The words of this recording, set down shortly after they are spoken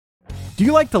Do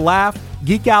you like to laugh,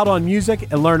 geek out on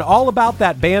music, and learn all about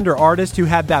that band or artist who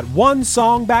had that one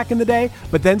song back in the day,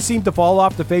 but then seemed to fall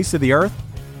off the face of the earth?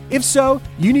 If so,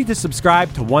 you need to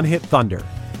subscribe to One Hit Thunder.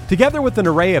 Together with an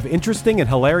array of interesting and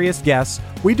hilarious guests,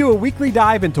 we do a weekly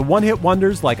dive into one-hit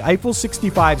wonders like Eiffel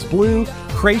 65's Blue,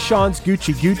 Krayshawn's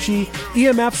Gucci Gucci,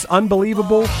 EMF's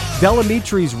Unbelievable,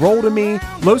 Delamitri's Roll to Me,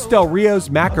 Los Del Rio's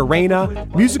Macarena,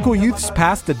 Musical Youth's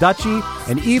Pass the Dutchie,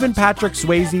 and even Patrick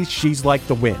Swayze's She's Like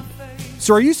the Wind.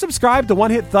 So are you subscribed to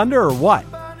One Hit Thunder or what?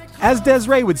 As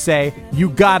Desiree would say, you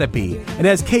gotta be. And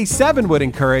as K7 would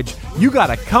encourage, you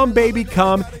gotta come, baby,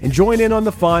 come and join in on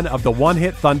the fun of the One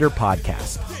Hit Thunder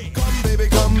podcast. Come, baby,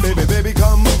 come, baby, baby,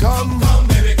 come, come. Come,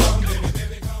 baby, come, baby,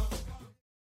 baby, come.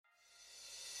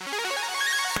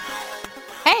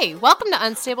 Hey, welcome to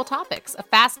Unstable Topics, a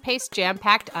fast-paced,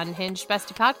 jam-packed, unhinged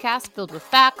bestie podcast filled with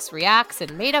facts, reacts,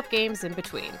 and made-up games in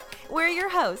between. We're your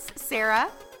hosts, Sarah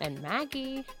And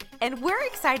Maggie. And we're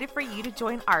excited for you to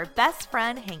join our best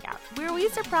friend hangout, where we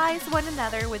surprise one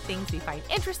another with things we find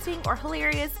interesting or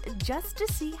hilarious just to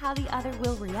see how the other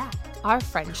will react. Our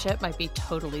friendship might be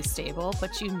totally stable,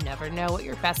 but you never know what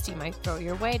your bestie might throw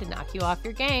your way to knock you off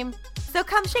your game. So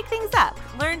come shake things up,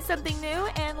 learn something new,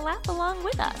 and laugh along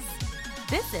with us.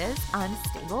 This is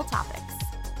Unstable Topics.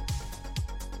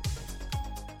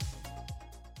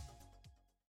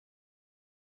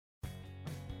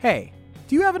 Hey,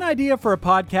 do you have an idea for a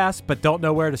podcast but don't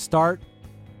know where to start?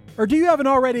 Or do you have an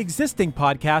already existing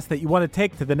podcast that you want to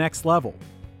take to the next level?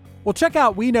 Well, check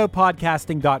out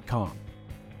WeKnowPodcasting.com.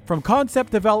 From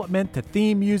concept development to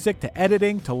theme music to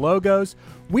editing to logos,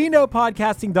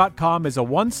 WeKnowPodcasting.com is a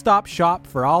one-stop shop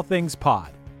for all things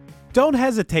pod. Don't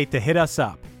hesitate to hit us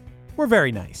up. We're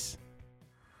very nice.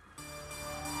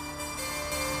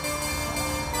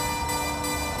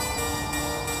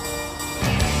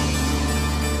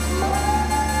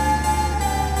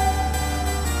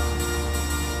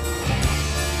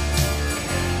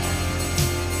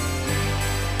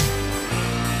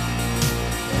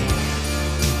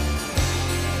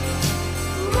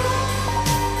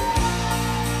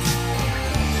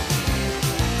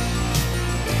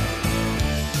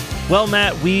 Well,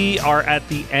 Matt, we are at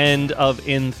the end of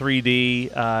In 3D.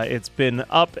 It's been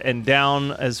up and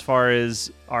down as far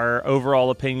as our overall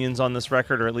opinions on this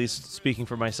record, or at least speaking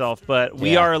for myself. But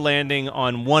we are landing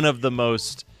on one of the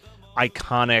most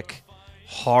iconic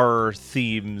horror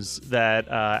themes that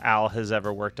Al has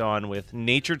ever worked on with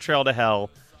Nature Trail to Hell.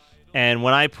 And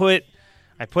when I put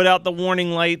out the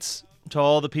warning lights to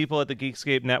all the people at the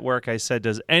Geekscape Network, I said,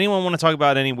 does anyone want to talk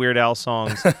about any Weird Al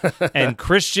songs? And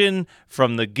Christian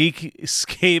from the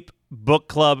Geekscape Book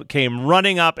Club came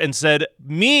running up and said,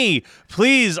 me,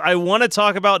 please, I want to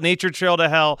talk about Nature Trail to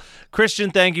Hell.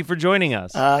 Christian, thank you for joining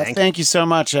us. Thank you so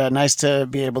much. Nice to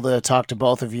be able to talk to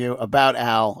both of you about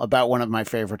Al, about one of my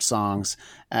favorite songs.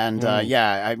 And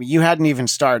you hadn't even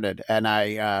started, and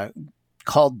I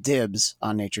called dibs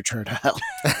on Nature Trail to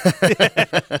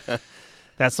Hell.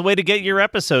 That's the way to get your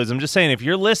episodes. I'm just saying, if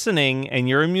you're listening and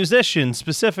you're a musician,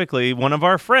 specifically one of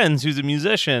our friends who's a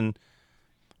musician,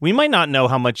 we might not know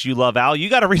how much you love Al. You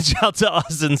got to reach out to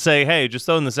us and say, hey, just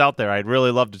throwing this out there, I'd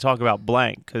really love to talk about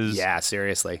blank. Cause yeah,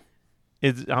 seriously. I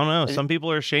don't know. Some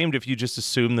people are ashamed if you just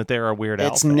assume that they're a Weird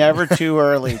Al It's fan. never too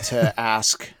early to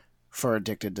ask for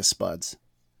Addicted to Spuds.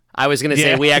 I was going to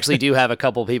say, we actually do have a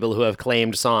couple people who have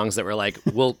claimed songs that were like,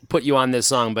 we'll put you on this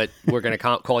song, but we're going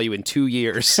to call you in 2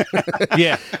 years.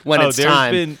 Yeah. When it's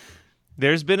time.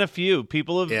 There's been a few.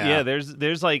 People have,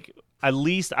 there's like, at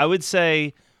least, I would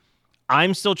say,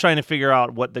 I'm still trying to figure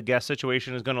out what the guest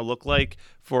situation is going to look like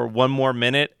for One More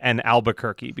Minute and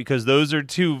Albuquerque, because those are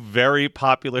two very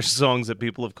popular songs that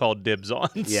people have called dibs on.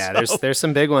 Yeah, so. there's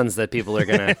some big ones that people are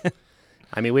going to...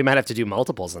 I mean, we might have to do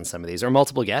multiples on some of these, or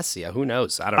multiple guests. Yeah, who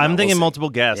knows? I don't know. I'm thinking multiple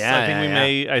guests. Yeah,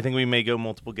 I think we may go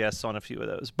multiple guests on a few of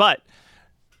those. But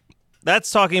that's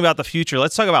talking about the future.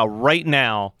 Let's talk about right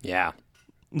now. Yeah.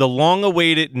 The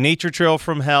long-awaited Nature Trail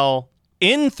from Hell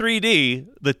in 3D.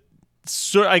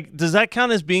 Does that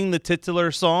count as being the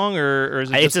titular song, or is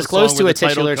it it's just as close to a title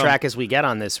titular track as we get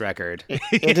on this record?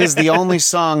 It is the only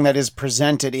song that is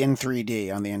presented in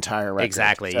 3D on the entire record.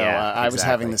 Exactly, so, I was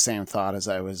having the same thought as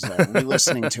I was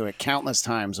re-listening to it countless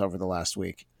times over the last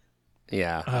week.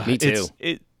 Yeah, me too.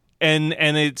 And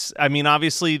it's, I mean,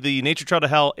 obviously the Nature Trail to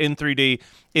Hell in 3D,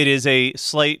 it is a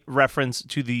slight reference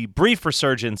to the brief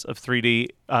resurgence of 3D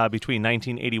between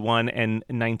 1981 and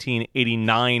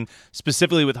 1989,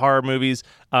 specifically with horror movies.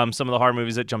 Some of the horror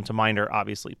movies that jump to mind are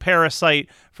obviously Parasite,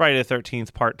 Friday the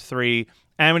 13th Part 3,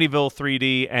 Amityville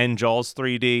 3D and Jaws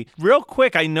 3D. Real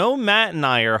quick, I know Matt and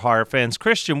I are horror fans.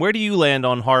 Christian, where do you land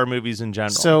on horror movies in general?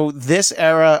 So this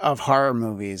era of horror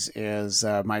movies is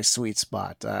my sweet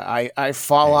spot. I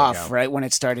fall off right when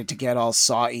it started to get all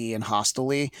saw-y and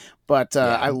hostile-y, but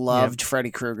I loved Freddy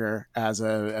Krueger as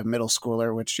a middle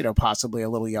schooler, which, possibly a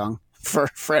little young for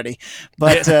Freddy,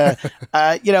 but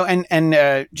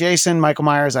and Jason, Michael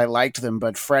Myers, I liked them,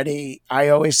 but Freddy, I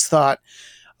always thought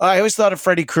of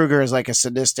Freddy Krueger as like a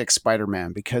sadistic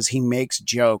Spider-Man because he makes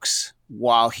jokes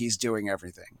while he's doing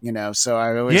everything, so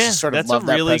I always just sort of love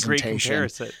that really presentation. Great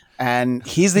comparison. And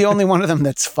he's the only one of them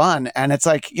that's fun, and it's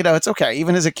like, it's okay.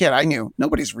 Even as a kid, I knew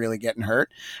nobody's really getting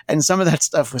hurt, and some of that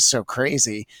stuff was so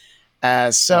crazy.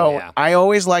 I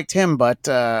always liked him, but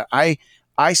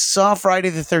I saw Friday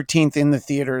the 13th in the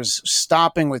theaters,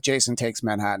 stopping with Jason Takes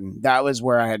Manhattan. That was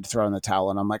where I had to throw in the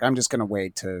towel, and I'm like, I'm just going to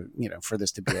wait for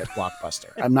this to be a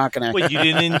blockbuster. I'm not going to. Wait, you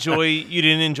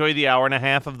didn't enjoy the hour and a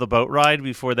half of the boat ride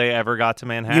before they ever got to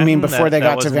Manhattan? You mean before they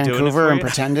got to Vancouver and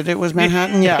pretended it was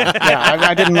Manhattan? Yeah,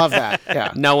 I didn't love that.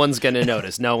 Yeah, no one's going to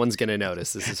notice. No one's going to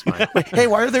notice. This is fine. Wait, hey,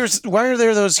 why are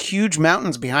there those huge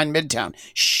mountains behind Midtown?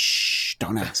 Shh,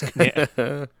 don't ask.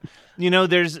 Yeah.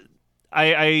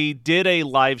 I did a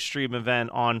live stream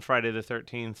event on Friday the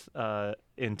 13th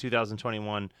in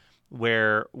 2021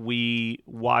 where we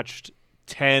watched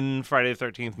 10 Friday the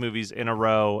 13th movies in a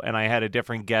row, and I had a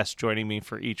different guest joining me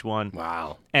for each one.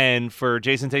 Wow. And for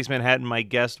Jason Takes Manhattan, my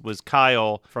guest was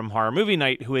Kyle from Horror Movie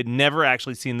Night, who had never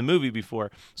actually seen the movie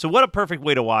before. So what a perfect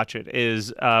way to watch it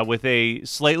is with a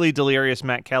slightly delirious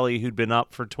Matt Kelly who'd been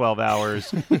up for 12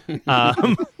 hours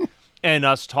and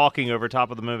us talking over top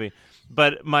of the movie.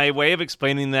 But my way of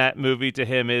explaining that movie to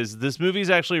him is this movie's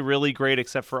actually really great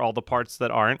except for all the parts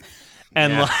that aren't.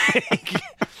 And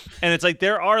and it's like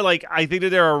I think that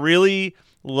there are really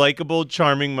likable,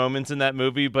 charming moments in that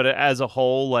movie, but as a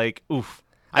whole, oof.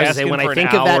 I was gonna say, when I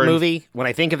think of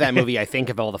that movie, I think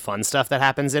of all the fun stuff that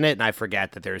happens in it, and I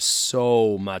forget that there's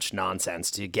so much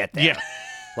nonsense to get there.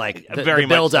 Yeah. The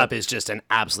build-up is just an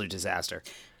absolute disaster.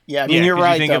 Yeah, I mean, you're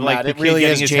right, though, Matt. It really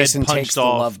is Jason takes the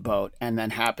Love Boat and then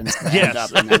happens to end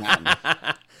up in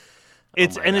Manhattan.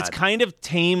 It's kind of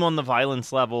tame on the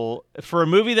violence level. For a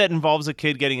movie that involves a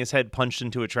kid getting his head punched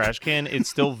into a trash can, it's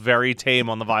still very tame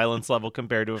on the violence level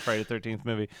compared to a Friday the 13th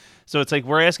movie. So it's like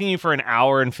we're asking you for an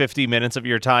hour and 50 minutes of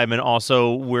your time, and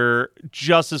also we're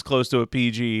just as close to a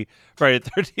PG Friday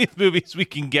the 13th movie as we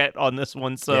can get on this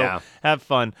one. So have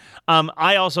fun.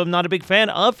 I also am not a big fan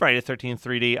of Friday the 13th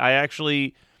 3D. I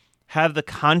actually have the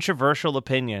controversial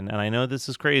opinion, and I know this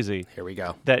is crazy. Here we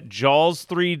go. That Jaws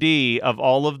 3D, of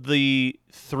all of the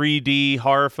 3D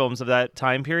horror films of that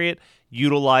time period,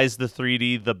 utilized the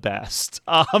 3D the best,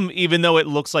 even though it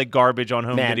looks like garbage on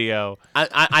home video.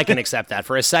 I can accept that.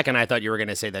 For a second, I thought you were going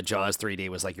to say that Jaws 3D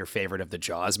was like your favorite of the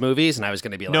Jaws movies, and I was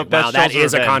going to be like, wow, that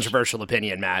is a controversial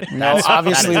opinion, Matt. No,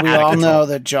 obviously we all know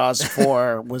that Jaws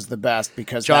 4 was the best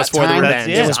because Jaws 4 The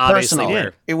Revenge it was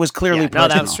personal. It was clearly personal.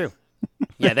 No, that was true.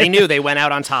 Yeah, they knew they went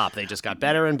out on top. They just got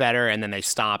better and better, and then they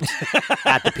stopped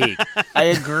at the peak. I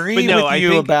agree with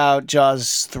you about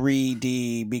Jaws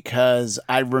 3D because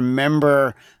I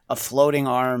remember a floating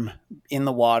arm in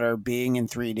the water being in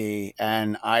 3D,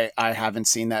 and I haven't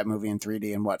seen that movie in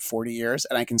 3D in 40 years,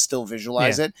 and I can still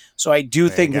visualize it. So I do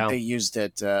think that they used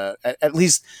it at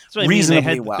least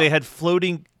reasonably well. They had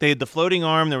the floating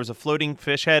arm. There was a floating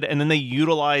fish head, and then they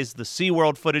utilized the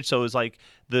SeaWorld footage. So it was like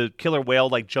the killer whale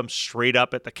jumped straight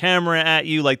up at the camera at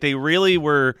you. They really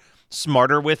were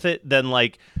smarter with it than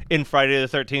in Friday the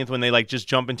 13th when they just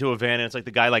jump into a van and it's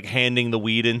the guy handing the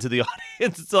weed into the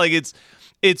audience.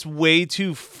 It's way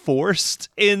too forced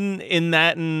in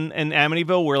that and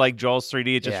Amityville where Jaws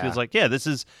 3D it just feels this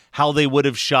is how they would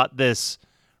have shot this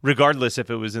regardless if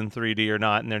it was in 3D or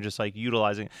not, and they're just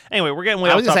utilizing it. Anyway, we're getting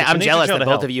way off topic. I'm jealous that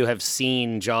both of you have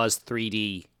seen Jaws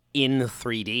 3D in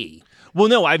 3D. Well,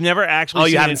 no, I've never actually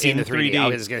seen you haven't it seen in the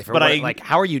 3D. But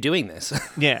how are you doing this?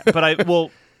 Yeah,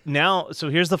 but now, so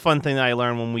here's the fun thing that I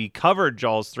learned when we covered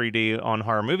Jaws 3D on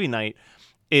Horror Movie Night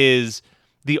is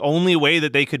the only way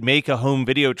that they could make a home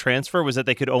video transfer was that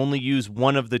they could only use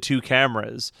one of the two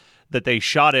cameras that they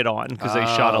shot it on because they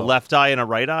shot a left eye and a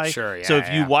right eye. Sure, yeah. So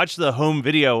if you watch the home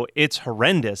video, it's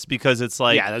horrendous because it's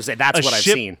that's what I've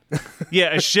seen.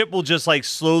 Yeah, a ship will just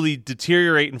slowly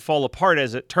deteriorate and fall apart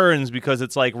as it turns because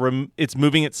it's it's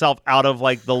moving itself out of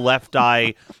the left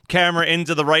eye camera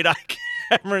into the right eye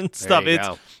camera and stuff.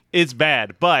 It's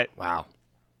bad, but wow.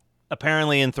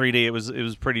 Apparently in 3D it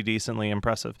was pretty decently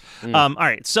impressive. All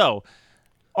right, so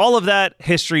all of that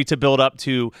history to build up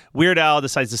to Weird Al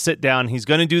decides to sit down. He's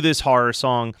going to do this horror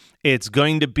song. It's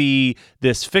going to be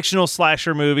this fictional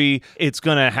slasher movie. It's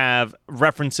going to have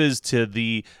references to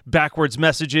the backwards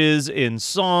messages in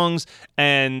songs.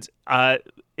 And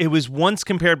it was once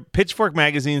compared, Pitchfork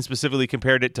magazine specifically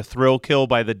compared it to Thrill Kill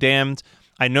by The Damned.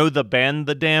 I know the band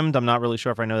The Damned. I'm not really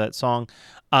sure if I know that song.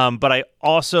 But I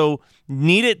also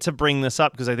needed to bring this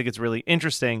up because I think it's really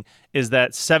interesting, is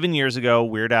that 7 years ago,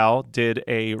 Weird Al did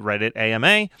a Reddit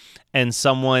AMA, and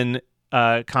someone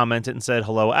commented and said,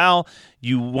 "Hello, Al.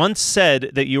 You once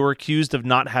said that you were accused of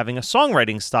not having a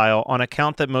songwriting style on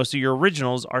account that most of your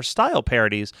originals are style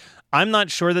parodies. I'm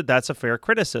not sure that that's a fair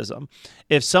criticism.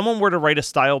 If someone were to write a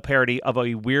style parody of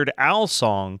a Weird Al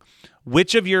song,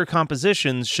 which of your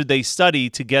compositions should they study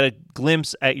to get a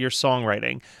glimpse at your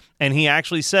songwriting?" And he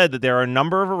actually said that there are a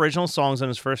number of original songs on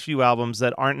his first few albums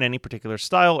that aren't in any particular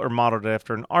style or modeled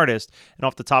after an artist. And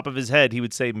off the top of his head, he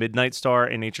would say Midnight Star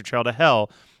and Nature Trail to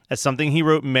Hell as something he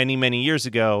wrote many, many years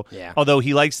ago. Yeah. Although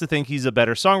he likes to think he's a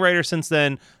better songwriter since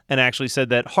then, and actually said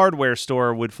that Hardware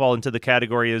Store would fall into the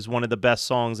category as one of the best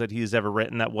songs that he's ever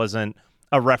written that wasn't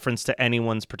a reference to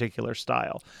anyone's particular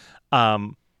style.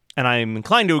 And I'm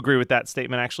inclined to agree with that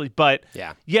statement, actually. But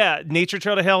yeah, Nature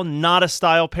Trail to Hell, not a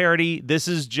style parody. This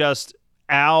is just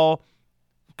Al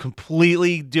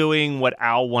completely doing what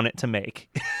Al wanted to make.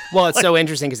 Well, it's so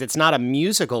interesting because it's not a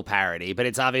musical parody, but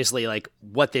it's obviously like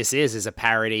what this is a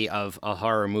parody of a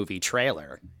horror movie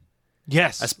trailer.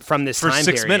 Yes, from this for time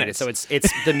 6 period. minutes. So it's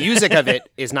the music of it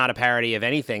is not a parody of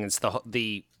anything. It's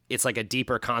it's like a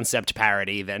deeper concept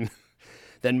parody than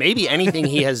maybe anything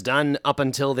he has done up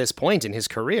until this point in his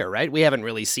career, right? We haven't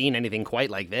really seen anything quite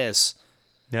like this.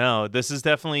 No, this is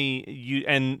definitely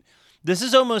and this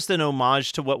is almost an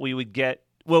homage to what we would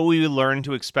learn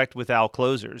to expect with Al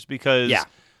closers, because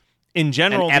in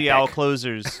general, the Al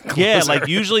closers, like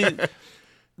usually,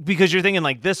 because you're thinking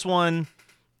like this one,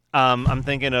 I'm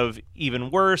thinking of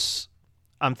Even Worse,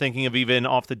 I'm thinking of even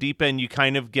Off the Deep End, you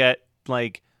kind of get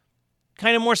like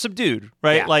kind of more subdued,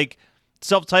 right? Yeah. Like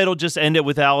Self-Titled just ended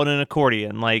with Al and an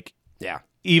accordion. Like,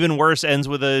 Even Worse ends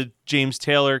with a James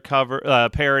Taylor cover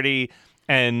parody,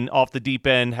 and Off the Deep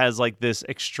End has like this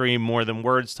extreme More Than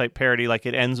Words type parody. Like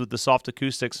it ends with the soft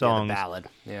acoustic songs. The ballad.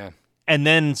 Yeah. And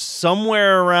then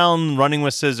somewhere around Running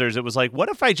with Scissors, it was like, what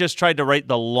if I just tried to write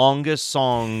the longest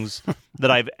songs that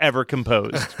I've ever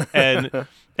composed? And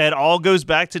it all goes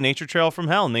back to Nature Trail from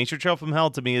Hell. Nature Trail from Hell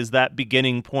to me is that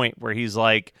beginning point where he's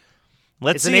like,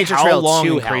 let's see Nature how Trail long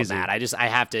to and Hell, crazy. Matt. I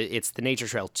have to. It's the Nature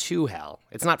Trail to Hell.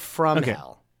 It's not from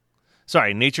hell.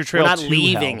 Sorry, Nature Trail We're not to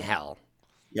leaving hell. hell.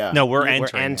 Yeah. No, we're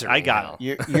entering. I got hell.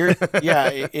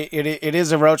 It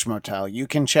is a roach motel. You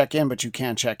can check in, but you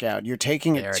can't check out. You're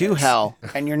taking it to hell,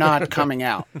 and you're not coming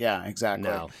out. Yeah, exactly.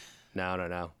 No.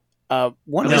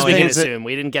 One of No, the we can things that assume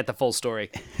we didn't get the full story.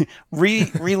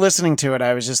 re-listening to it,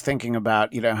 I was just thinking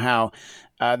about, how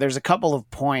there's a couple of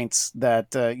points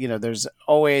that, there's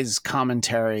always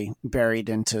commentary buried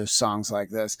into songs like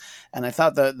this. And I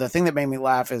thought the thing that made me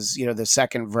laugh is, the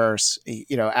second verse,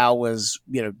 Al was,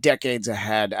 decades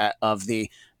ahead of the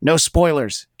no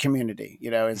spoilers community.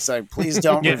 It's like, please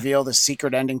don't reveal the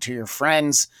secret ending to your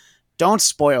friends. Don't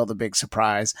spoil the big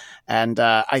surprise. And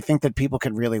I think that people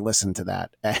could really listen to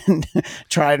that and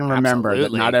try and remember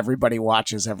that not everybody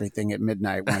watches everything at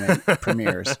midnight when it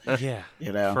premieres. Yeah.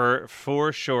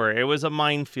 For sure. It was a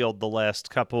minefield the last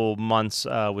couple months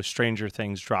with Stranger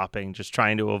Things dropping, just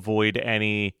trying to avoid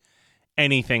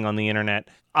anything on the internet.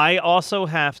 I also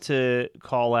have to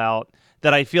call out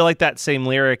that I feel like that same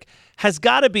lyric has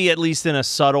got to be, at least in a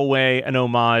subtle way, an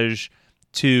homage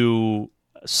to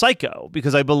Psycho,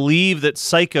 because I believe that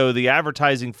Psycho, the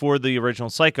advertising for the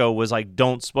original Psycho was like,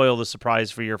 don't spoil the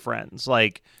surprise for your friends.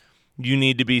 Like, you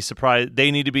need to be surprised. They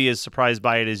need to be as surprised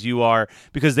by it as you are,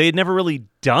 because they had never really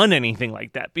done anything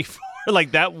like that before.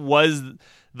 Like, that was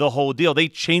the whole deal. They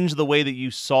changed the way that you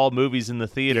saw movies in the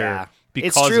theater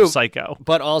because of Psycho.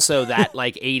 But also that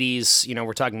like 80s,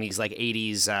 we're talking these like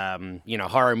 80s,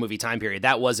 horror movie time period.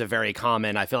 That was a very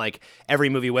common, I feel like every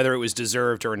movie, whether it was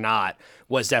deserved or not,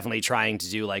 was definitely trying to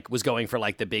do was going for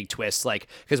like the big twist. Like,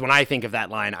 because when I think of that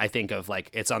line, I think of like,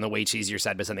 it's on the way cheesier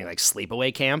side, but something like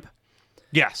Sleepaway Camp.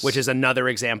 Yes. Which is another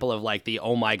example of like the,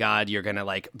 oh my God, you're going to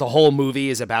like, the whole movie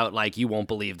is about like, you won't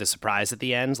believe the surprise at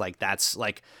the end. Like, that's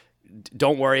like,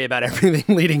 don't worry about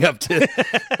everything leading up to,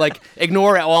 like,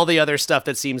 ignore all the other stuff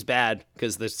that seems bad,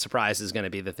 because the surprise is going to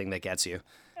be the thing that gets you.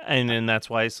 And that's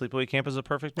why Sleepaway Camp is a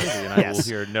perfect movie, and I will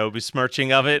hear no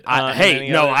besmirching of it.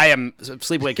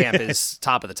 Sleepaway Camp is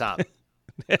top of the top.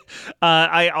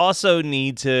 I also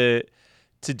need to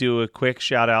do a quick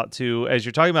shout out to, as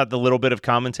you're talking about the little bit of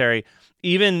commentary,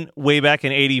 even way back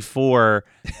in '84,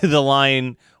 the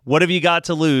line, "What have you got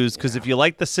to lose? Because if you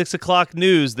like the 6 o'clock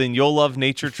news, then you'll love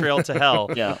Nature Trail to Hell."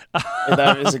 Yeah,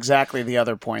 that is exactly the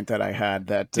other point that I had.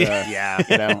 That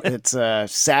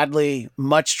it's sadly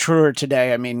much truer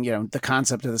today. I mean, the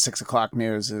concept of the 6 o'clock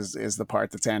news is the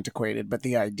part that's antiquated, but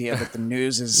the idea that the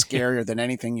news is scarier than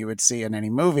anything you would see in any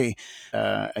movie,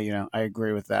 I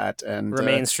agree with that, and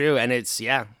remains true. And it's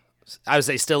I would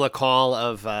say still a call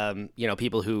of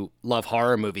people who love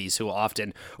horror movies who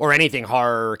often, or anything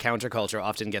horror or counterculture,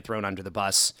 often get thrown under the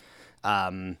bus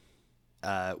when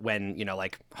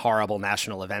like horrible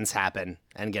national events happen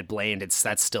and get blamed.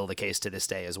 That's still the case to this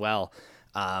day as well.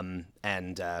 And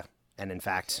in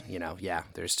fact,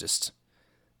 there's just,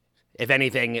 if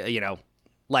anything,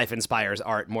 life inspires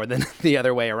art more than the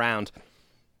other way around.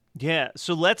 Yeah.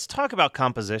 So let's talk about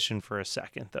composition for a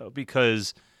second, though,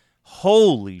 because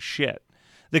holy shit,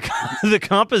 the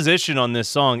composition on this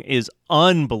song is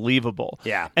unbelievable.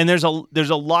 Yeah. And there's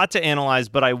a lot to analyze,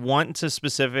 but I want to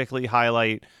specifically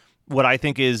highlight what I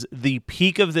think is the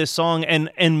peak of this song,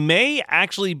 and may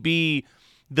actually be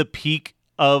the peak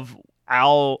of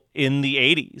Al in the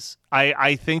 80s.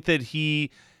 I think that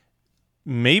he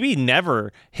maybe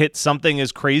never hit something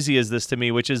as crazy as this to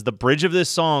me, which is the bridge of this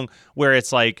song, where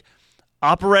it's like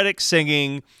operatic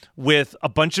singing with a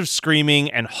bunch of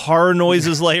screaming and horror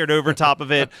noises layered over top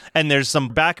of it, and there's some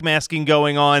backmasking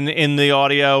going on in the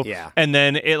audio. Yeah. And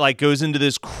then it like goes into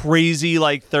this crazy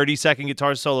like 30-second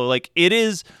guitar solo. Like, it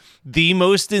is the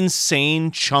most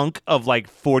insane chunk of like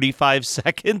 45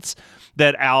 seconds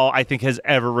that Al, I think, has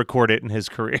ever recorded in his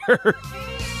career.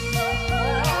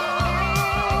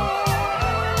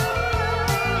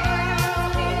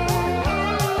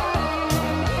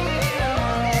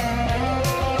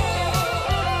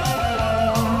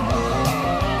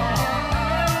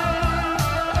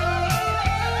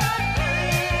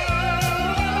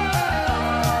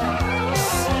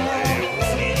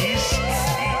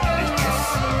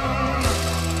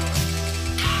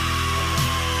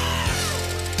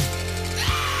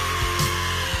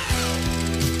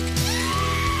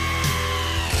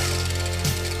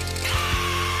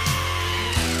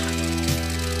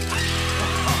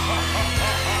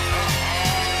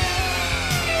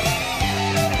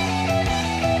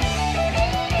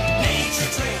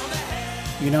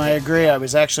 I agree. I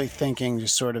was actually thinking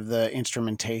just sort of the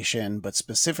instrumentation, but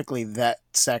specifically that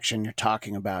section you're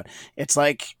talking about. It's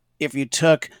like if you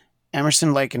took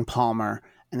Emerson, Lake and Palmer,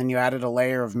 and then you added a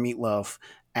layer of Meatloaf,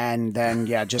 and then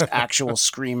just actual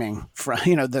screaming from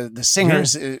the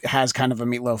singers. It has kind of a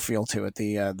Meatloaf feel to it.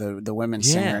 The women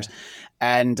singers,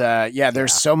 and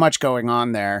there's so much going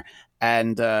on there.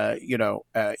 And,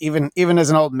 even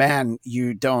as an old man,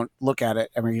 you don't look at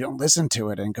it. I mean, you don't listen to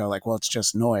it and go like, well, it's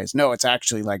just noise. No, it's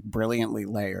actually like brilliantly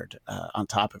layered on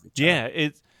top of each other. Yeah,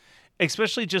 it's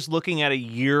especially just looking at a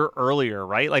year earlier,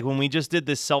 right? Like when we just did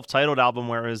this self-titled album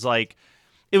where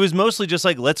it was mostly just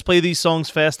like, let's play these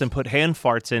songs fast and put hand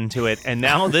farts into it. And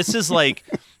now this is like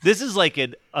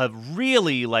a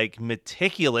really like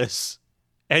meticulous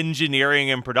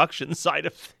engineering and production side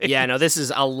of things. Yeah, no, this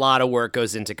is a lot of work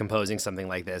goes into composing something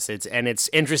like this. It's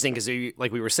interesting because,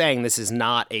 like we were saying, this is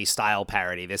not a style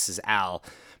parody. This is Al,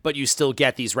 but you still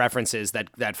get these references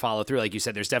that follow through. Like you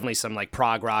said, there's definitely some like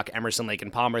prog rock, Emerson, Lake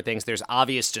and Palmer things. There's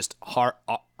obvious just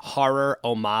horror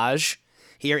homage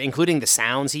here, including the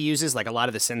sounds he uses. Like a lot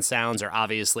of the synth sounds are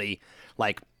obviously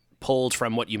like pulled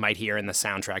from what you might hear in the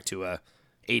soundtrack to a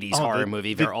 80s horror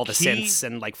movie. There are all the synths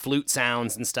and like flute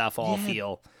sounds and stuff all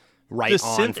feel right the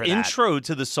on synth for that. intro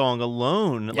to the song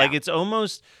alone, like it's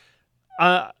almost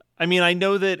I mean, I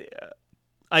know that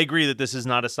I agree that this is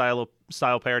not a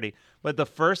style parody, but the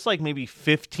first like maybe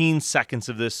 15 seconds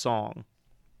of this song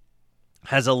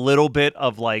has a little bit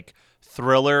of like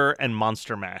Thriller and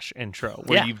Monster Mash intro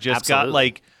where you've just got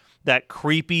like that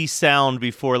creepy sound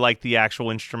before like the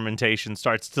actual instrumentation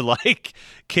starts to like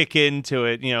kick into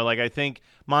it. Like I think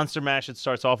Monster Mash, it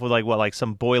starts off with like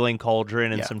some boiling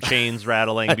cauldron and some chains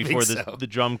rattling before the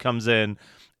drum comes in.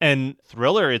 And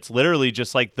Thriller, it's literally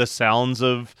just like the sounds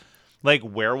of like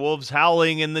werewolves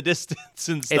howling in the distance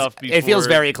and stuff. It feels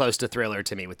very close to Thriller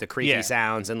to me with the creepy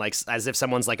sounds and like as if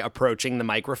someone's like approaching the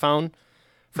microphone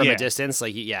from a distance.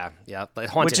 Like,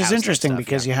 like which is interesting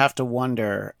because you have to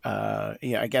wonder,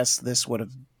 I guess this would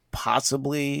have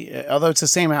possibly, although it's the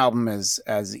same album as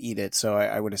Eat It, so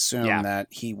I would assume that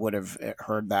he would have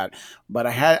heard that. But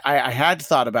I had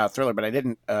thought about Thriller, but I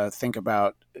didn't think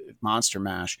about Monster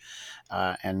Mash,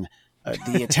 and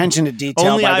the attention to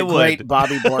detail by the great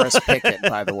Bobby Boris Pickett,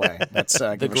 by the way. That's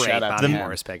the give a great shout out Bobby to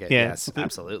Boris Pickett. Yeah. Yes,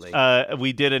 absolutely.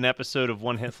 We did an episode of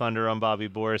One Hit Thunder on Bobby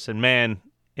Boris, and man,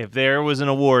 if there was an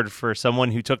award for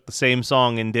someone who took the same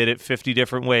song and did it 50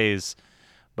 different ways,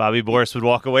 Bobby Boris would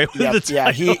walk away with the title.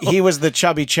 Yeah, he was the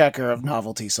chubby checker of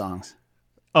novelty songs.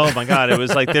 Oh my God. It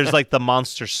was like, there's like the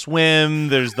Monster Swim.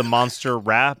 There's the Monster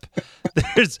Rap.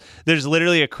 There's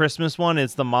literally a Christmas one.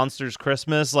 It's the Monsters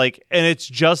Christmas. Like, and it's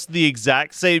just the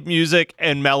exact same music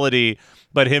and melody,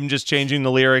 but him just changing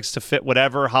the lyrics to fit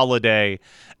whatever holiday.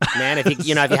 Man, if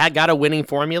you had got a winning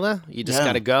formula, you just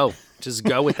got to go. Just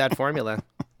go with that formula.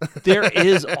 There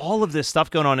is all of this stuff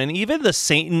going on, and even the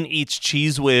Satan Eats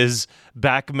Cheese Whiz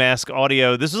backmask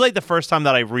audio. This was like the first time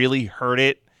that I really heard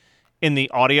it in the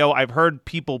audio. I've heard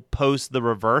people post the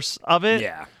reverse of it.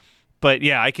 Yeah. But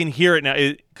yeah, I can hear it now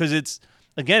because it's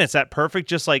that perfect,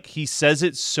 just like he says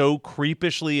it so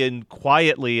creepishly and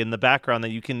quietly in the background that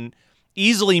you can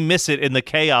easily miss it in the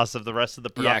chaos of the rest of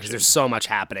the production. Yeah, because there's so much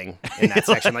happening in that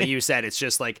section. Like you said, it's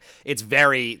just like, it's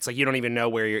like you don't even know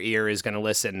where your ear is going to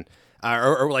listen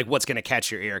or like what's going to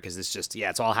catch your ear, because it's just,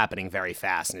 it's all happening very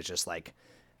fast. And it's just like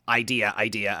idea,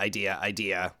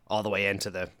 all the way into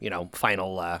the,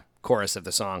 final chorus of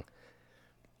the song.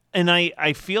 And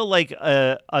I feel like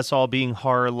us all being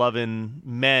horror-loving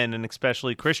men, and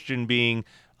especially Christian being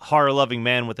horror-loving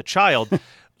man with a child,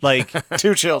 like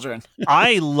 2 children.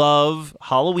 I love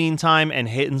Halloween time and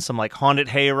hitting some like haunted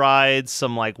hay rides,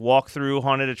 some like walk-through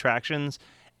haunted attractions.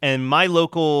 And my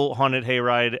local haunted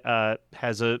hayride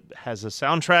has a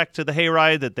soundtrack to the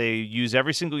hayride that they use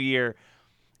every single year.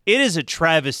 It is a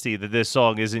travesty that this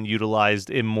song isn't utilized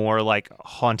in more like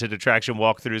haunted attraction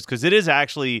walkthroughs, because it is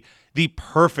actually the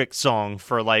perfect song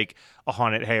for like a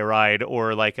haunted hayride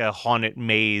or like a haunted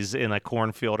maze in a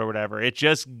cornfield or whatever. It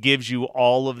just gives you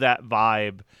all of that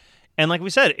vibe. And like we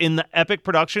said, in the epic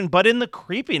production, but in the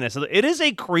creepiness. It is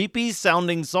a creepy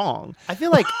sounding song. I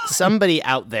feel like somebody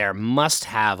out there must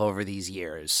have over these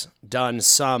years done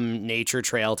some Nature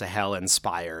Trail to Hell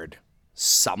inspired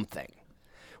something.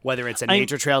 Whether it's a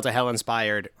Nature Trail to Hell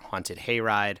inspired haunted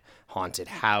hayride, haunted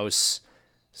house.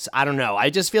 I don't know. I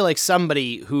just feel like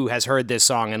somebody who has heard this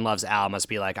song and loves Al must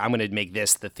be like, I'm going to make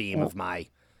this the theme of my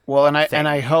and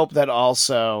I hope that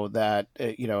also that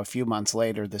a few months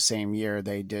later the same year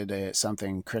they did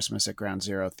something Christmas at Ground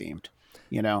Zero themed.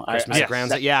 Christmas at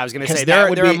Ground Zero. Yeah, I was going to say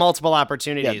there are multiple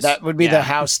opportunities. Yeah, that would be the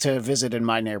house to visit in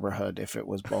my neighborhood if it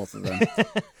was both of them.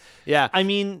 Yeah, I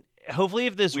mean, hopefully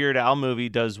if this Weird Al movie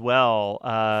does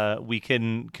well, we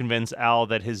can convince Al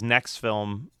that his next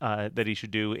film that he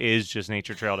should do is just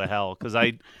Nature Trail to Hell. Because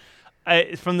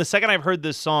I from the second I've heard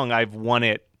this song, I've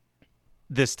wanted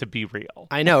this to be real.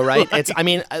 I know, right?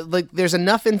 There's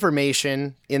enough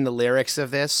information in the lyrics of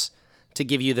this to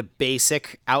give you the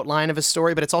basic outline of a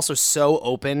story, but it's also so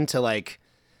open to like,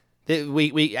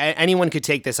 anyone could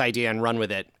take this idea and run with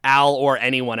it. Al or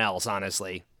anyone else,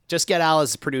 honestly. Just get Al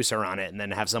as a producer on it and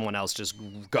then have someone else just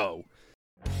go.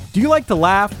 Do you like to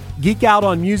laugh, geek out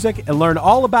on music, and learn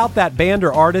all about that band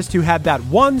or artist who had that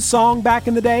one song back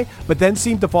in the day, but then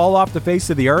seemed to fall off the face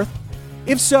of the earth?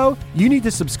 If so, you need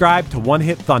to subscribe to One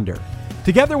Hit Thunder.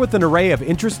 Together with an array of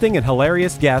interesting and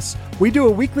hilarious guests, we do a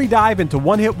weekly dive into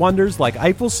one-hit wonders like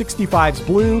Eiffel 65's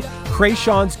Blue,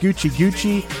 Krayshawn's Gucci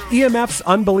Gucci, EMF's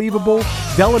Unbelievable,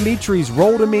 Delamitri's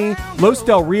Roll to Me, Los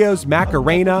Del Rio's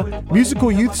Macarena,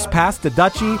 Musical Youth's Pass to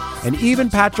Dutchie, and even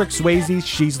Patrick Swayze's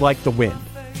She's Like the Wind.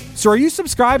 So are you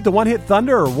subscribed to One Hit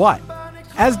Thunder or what?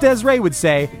 As Desiree would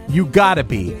say, you gotta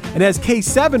be. And as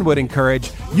K7 would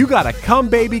encourage, you gotta come,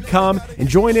 baby, come and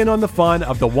join in on the fun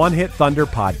of the One Hit Thunder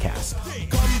podcast.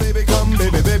 Come, baby, come,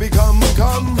 baby, baby, come,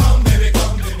 come. Come, baby,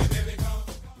 come, baby, baby, come.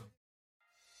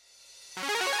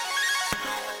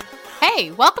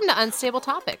 Hey, welcome to Unstable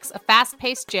Topics, a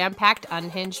fast-paced, jam-packed,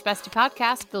 unhinged bestie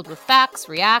podcast filled with facts,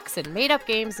 reacts, and made-up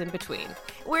games in between.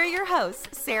 We're your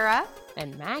hosts, Sarah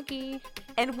And Maggie.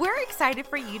 And we're excited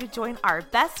for you to join our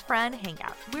best friend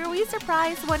hangout, where we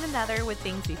surprise one another with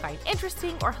things we find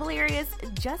interesting or hilarious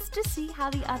just to see how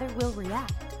the other will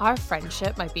react. Our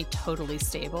friendship might be totally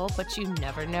stable, but you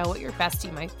never know what your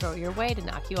bestie might throw your way to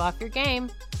knock you off your game.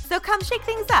 So come shake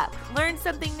things up, learn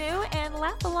something new, and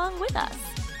laugh along with us.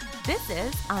 This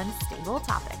is Unstable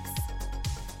Topics.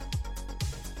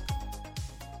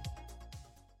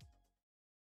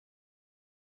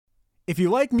 If you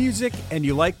like music and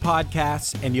you like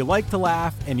podcasts and you like to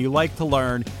laugh and you like to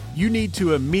learn, you need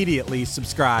to immediately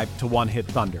subscribe to One Hit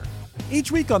Thunder. Each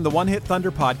week on the One Hit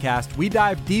Thunder podcast, we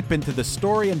dive deep into the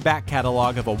story and back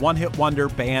catalog of a one-hit wonder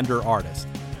band or artist.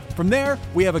 From there,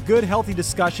 we have a good, healthy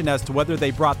discussion as to whether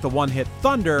they brought the one-hit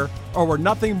thunder or were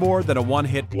nothing more than a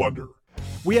one-hit wonder.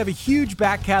 We have a huge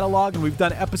back catalog, and we've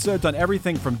done episodes on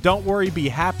everything from Don't Worry, Be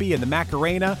Happy and the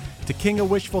Macarena to King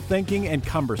of Wishful Thinking and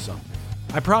Cumbersome.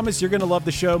 I promise you're going to love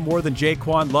the show more than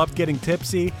Jaquan loved getting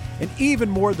tipsy, and even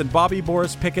more than Bobby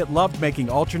Boris Pickett loved making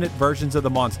alternate versions of the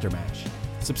Monster Mash.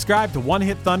 Subscribe to One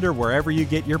Hit Thunder wherever you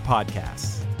get your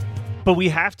podcasts. But we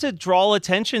have to draw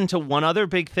attention to one other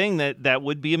big thing that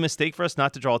would be a mistake for us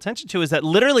not to draw attention to, is that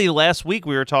literally last week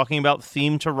we were talking about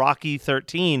theme to Rocky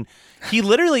 13. He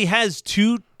literally has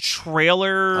 2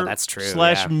 trailer that's true.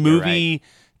 / movie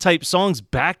type songs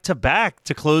back to back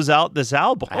to close out this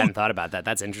album. I hadn't thought about that.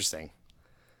 That's interesting.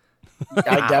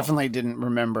 I definitely didn't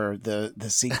remember the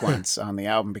sequence on the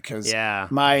album because Yeah.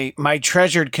 my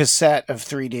treasured cassette of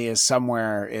 3D is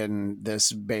somewhere in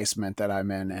this basement that I'm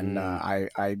in, and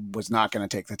I was not going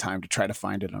to take the time to try to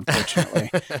find it, unfortunately.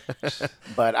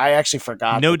 But I actually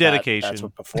forgot. No that dedication. That's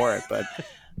what before it, but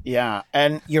yeah.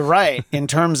 And you're right in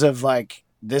terms of like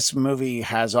this movie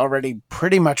has already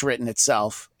pretty much written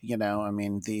itself. You know, I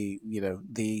mean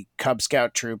the Cub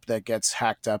Scout troop that gets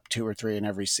hacked up 2 or 3 in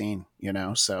every scene. You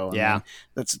know, so I mean,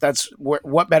 that's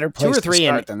what better place 2 or 3 to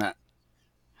start than that.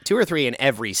 2 or 3 in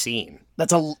every scene.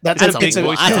 That's a That's a big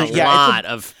voice That's a Yeah, lot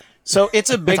of. So it's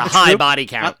a big It's a high troop. body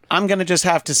count. I'm going to just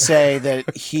have to say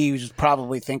that he was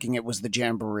probably thinking it was the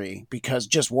Jamboree because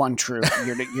just one troop,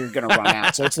 you're going to run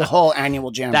out. So it's the whole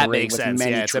annual Jamboree That makes with sense.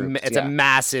 many Yeah, troops. it's a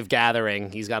massive gathering.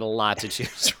 He's got a lot to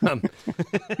choose from.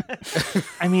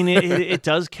 I mean, it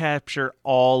does capture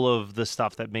all of the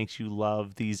stuff that makes you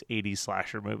love these 80s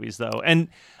slasher movies, though. And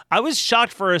I was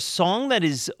shocked for a song that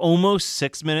is almost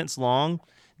 6 minutes long.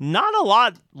 Not a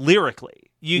lot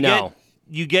lyrically.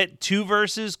 You get 2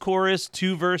 verses, chorus,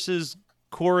 2 verses,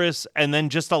 chorus, and then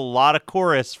just a lot of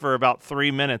chorus for about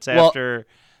 3 minutes after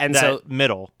and that so-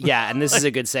 middle. Yeah, and this is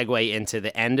a good segue into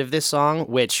the end of this song,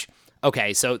 which,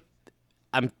 okay, so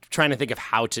I'm trying to think of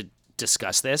how to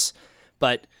discuss this,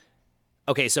 but,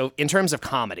 okay, so in terms of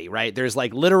comedy, right, there's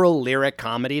like literal lyric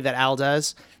comedy that Al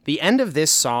does. The end of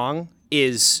this song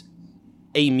is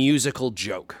a musical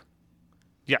joke.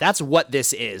 Yeah. That's what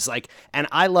this is. Like, and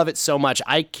I love it so much.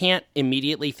 I can't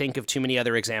immediately think of too many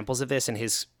other examples of this in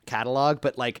his catalog,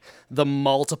 but like the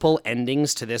multiple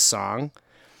endings to this song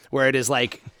where it is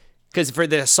like, because for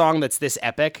the song that's this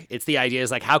epic, it's the idea is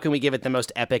like, how can we give it the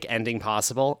most epic ending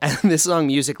possible? And this song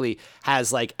musically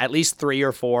has like at least 3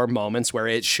 or 4 moments where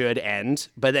it should end,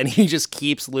 but then he just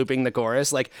keeps looping the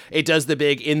chorus. Like it does the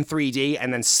big in 3D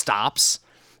and then stops,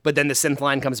 but then the synth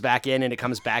line comes back in and it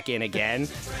comes back in again.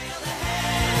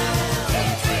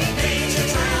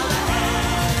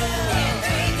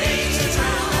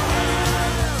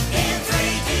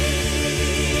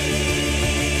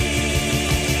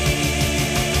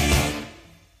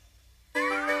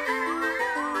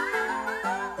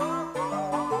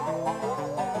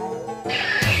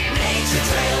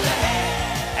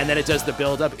 And then it does the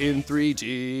build up in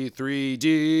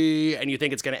 3D, and you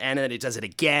think it's going to end, and then it does it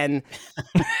again.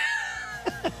 Nature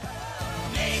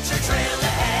trail to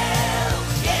hell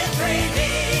in 3D.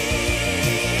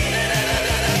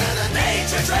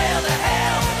 Nature trail to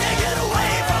hell. Can't get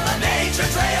away from the nature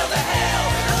trail to hell.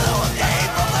 No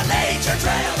escape from the nature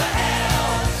trail to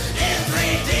hell in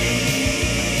 3D.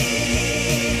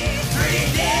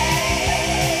 3D.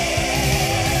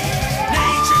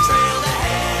 Nature trail to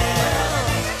hell.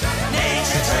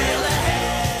 Nature trail to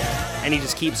hell. And he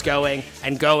just keeps going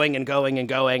and going and going and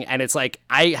going. And it's like,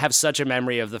 I have such a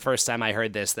memory of the first time I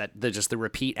heard this that the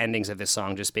repeat endings of this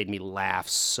song just made me laugh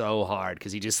so hard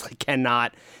because he just like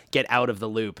cannot get out of the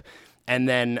loop. And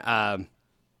then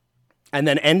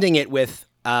ending it with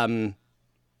kind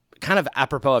of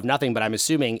apropos of nothing, but I'm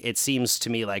assuming it seems to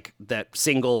me like that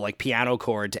single like piano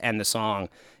chord to end the song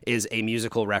is a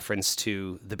musical reference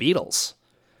to the Beatles.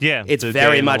 Yeah. It's The Day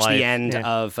very in the much Life. the end Yeah.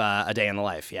 of A Day in the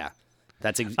Life. Yeah.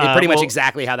 That's pretty much well-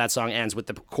 exactly how that song ends, with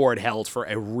the chord held for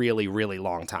a really, really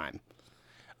long time.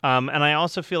 And I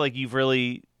also feel like you've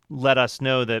really let us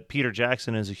know that Peter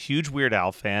Jackson is a huge Weird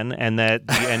Al fan, and that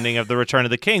the ending of The Return of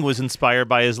the King was inspired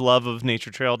by his love of Nature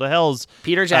Trail to Hell's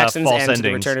Peter Jackson's false end to The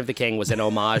endings. Return of the King was an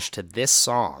homage to this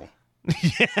song.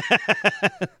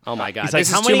 Oh my God. He's like,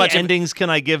 how many endings can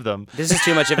I give them? This is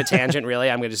too much of a tangent, really.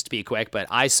 I'm going to just be quick, but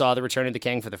I saw The Return of the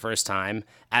King for the first time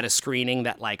at a screening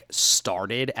that like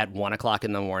started at 1:00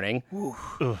 in the morning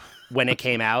when it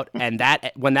came out. And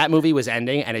when that movie was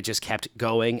ending and it just kept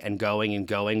going and going and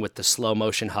going with the slow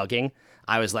motion hugging,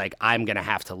 I was like, I'm going to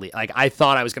have to leave. Like, I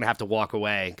thought I was going to have to walk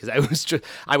away because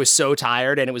I was so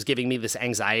tired and it was giving me this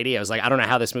anxiety. I was like, I don't know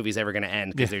how this movie's ever going to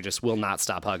end because they just will not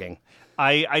stop hugging.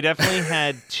 I definitely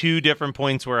had 2 different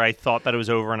points where I thought that it was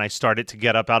over and I started to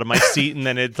get up out of my seat, and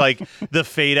then it's like the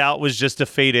fade out was just a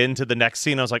fade into the next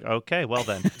scene. I was like, okay, well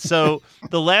then. So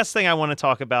the last thing I want to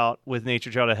talk about with Nature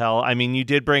Trail to Hell, I mean, you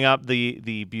did bring up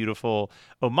the beautiful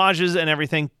homages and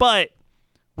everything, but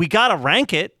we gotta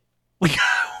rank it.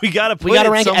 We gotta put rank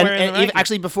it it. somewhere in the And ranking.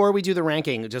 actually, before we do the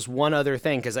ranking, just one other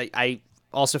thing, because I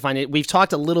also find it. We've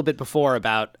talked a little bit before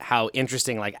about how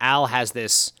interesting, like Al has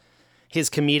this. His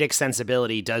comedic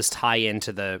sensibility does tie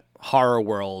into the horror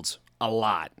world a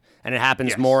lot, and it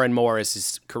happens more and more as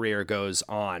his career goes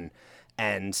on.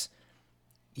 And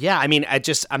yeah, I mean,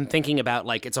 I'm thinking about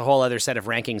like it's a whole other set of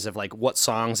rankings of like what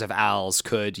songs of Al's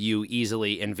could you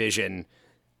easily envision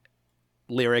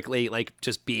lyrically, like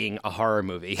just being a horror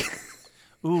movie.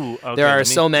 Ooh, okay, there are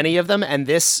so many of them, and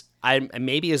this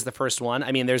maybe is the first one.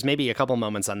 I mean, there's maybe a couple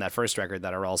moments on that first record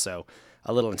that are also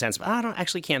a little intense, but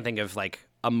can't think of like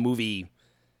a movie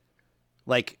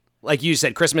like you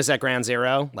said, Christmas at Ground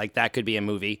Zero, like that could be a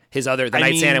movie. The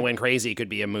Night Santa Went Crazy could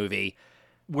be a movie.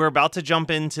 We're about to jump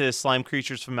into Slime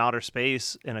Creatures from Outer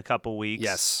Space in a couple weeks.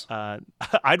 Yes.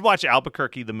 I'd watch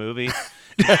Albuquerque the movie.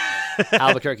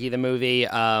 Albuquerque the movie.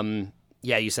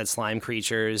 Yeah, you said Slime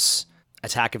Creatures,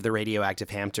 Attack of the Radioactive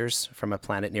Hamsters from a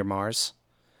Planet Near Mars.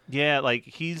 Yeah, like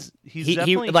he's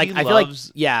definitely like he I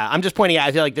loves... feel like I'm just pointing out.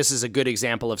 I feel like this is a good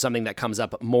example of something that comes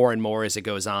up more and more as it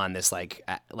goes on. This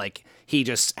like he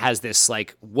just has this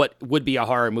like what would be a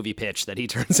horror movie pitch that he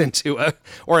turns into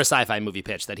or a sci-fi movie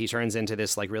pitch that he turns into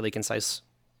this like really concise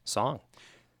song.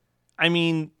 I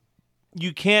mean,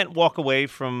 you can't walk away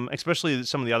from, especially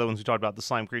some of the other ones we talked about, the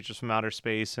Slime Creatures from Outer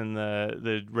Space and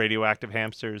the Radioactive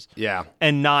Hamsters. Yeah,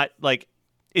 and not like.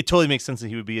 It totally makes sense that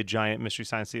he would be a giant Mystery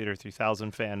Science Theater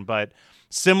 3000 fan, but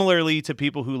similarly to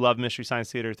people who love Mystery Science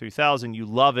Theater 3000, you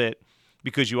love it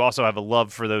because you also have a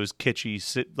love for those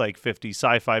kitschy, like 50s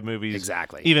sci-fi movies.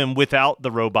 Exactly. Even without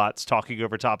the robots talking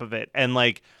over top of it. And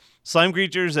like Slime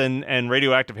Creatures and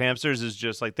Radioactive Hamsters is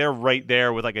just like, they're right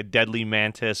there with like a Deadly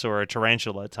Mantis or a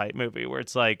Tarantula type movie where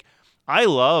it's like, I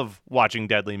love watching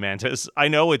Deadly Mantis. I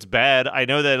know it's bad. I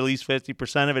know that at least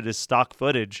 50% of it is stock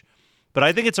footage. But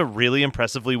I think it's a really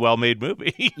impressively well-made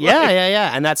movie.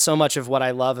 Yeah. And that's so much of what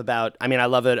I love about... I mean, I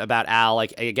love it about Al.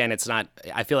 Like, again, it's not...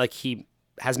 I feel like he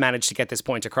has managed to get this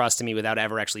point across to me without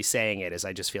ever actually saying it, as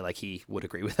I just feel like he would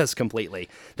agree with us completely,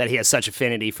 that he has such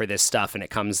affinity for this stuff, and it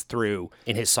comes through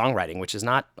in his songwriting, which is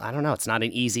not... I don't know. It's not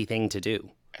an easy thing to do.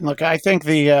 Look, I think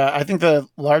the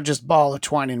largest ball of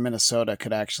twine in Minnesota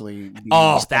could actually be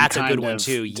that's a good one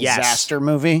too. Yes, disaster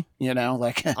movie. You know,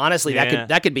 like honestly,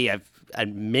 that could be a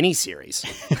mini series.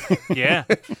 Yeah,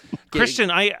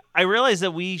 Christian, I realize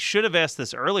that we should have asked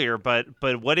this earlier, but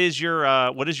what is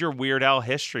your Weird Al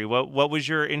history? What was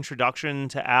your introduction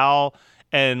to Al?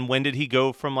 And when did he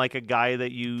go from like a guy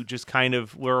that you just kind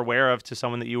of were aware of to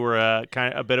someone that you were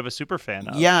a bit of a super fan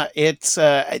of? Yeah, it's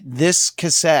this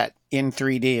cassette in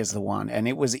 3D is the one, and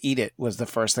it was Eat It was the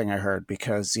first thing I heard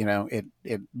because, you know,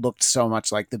 it looked so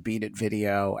much like the Beat It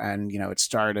video, and, you know, it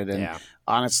started, and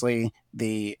honestly,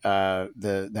 the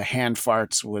hand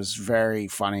farts was very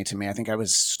funny to me. I think I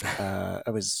was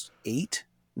 8.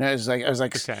 No, I was like,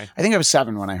 okay. I think I was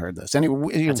 7 when I heard this.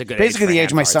 Anyway, That's a good basically age for the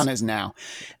age my hand son farts. is now.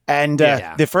 And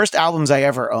the first albums I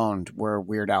ever owned were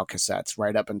Weird Al cassettes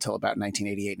right up until about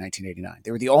 1988, 1989.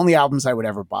 They were the only albums I would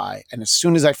ever buy. And as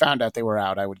soon as I found out they were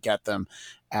out, I would get them.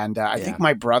 And I think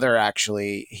my brother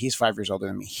actually, he's 5 years older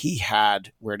than me. He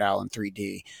had Weird Al in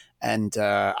 3D. And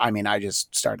I mean, I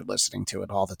just started listening to it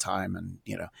all the time, and,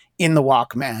 you know, in the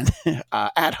Walkman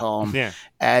at home. Yeah.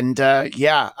 And I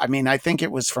mean, I think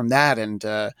it was from that. And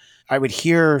I would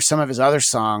hear some of his other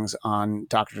songs on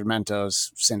Dr.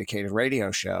 Demento's syndicated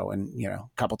radio show. And, you know,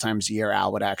 a couple times a year,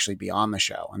 Al would actually be on the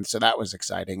show. And so that was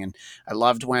exciting. And I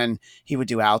loved when he would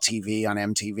do Al TV on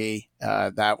MTV.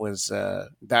 That was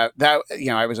you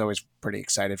know, I was always pretty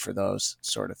excited for those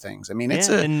sort of things. I mean,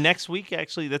 and next week,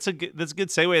 actually, that's a good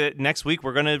segue. That next week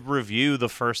we're going to review the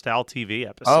first Al TV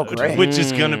episode. Oh, great. Which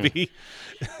is going to be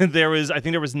I think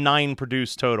there was 9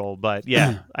 produced total, but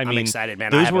yeah, I mean, I'm excited,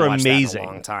 man. Those I haven't were watched amazing. that in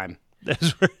a long time.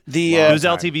 Those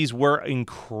LTVs were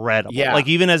incredible. Yeah. Like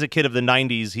even as a kid of the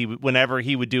 90s, whenever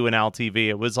he would do an LTV,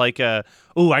 it was like I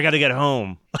got to get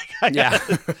home.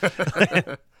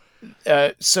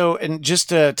 So, and just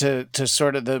to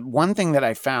sort of the one thing that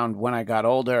I found when I got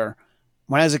older,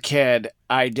 when I was a kid,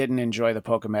 I didn't enjoy the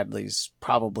polka medleys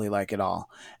probably like at all.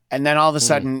 And then all of a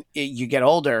sudden you get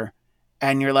older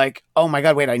and you're like, oh my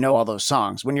God, wait, I know all those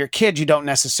songs. When you're a kid, you don't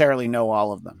necessarily know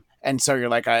all of them. And so you're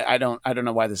like, I don't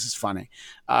know why this is funny.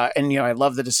 And, you know, I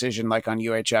love the decision like on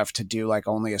UHF to do like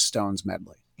only a Stones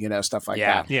medley, you know, stuff like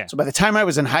that. Yeah. So by the time I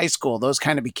was in high school, those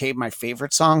kind of became my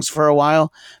favorite songs for a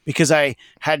while because I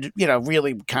had, you know,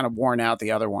 really kind of worn out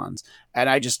the other ones. And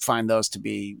I just find those to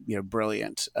be, you know,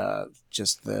 brilliant.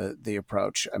 Just the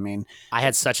approach. I mean, I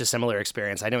had such a similar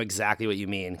experience. I know exactly what you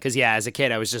mean. Because, as a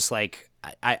kid, I was just like,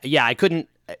 I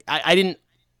didn't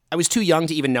was too young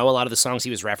to even know a lot of the songs he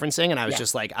was referencing, and I was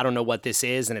just like, I don't know what this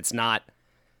is, and it's not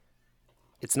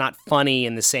funny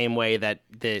in the same way that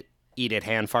the Eat It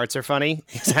hand farts are funny,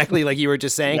 exactly like you were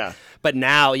just saying. Yeah. But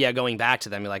now, going back to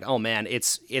them, you're like, oh man,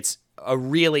 it's a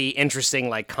really interesting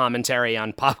like commentary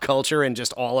on pop culture and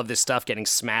just all of this stuff getting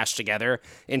smashed together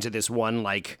into this one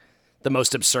like the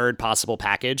most absurd possible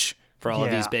package for all of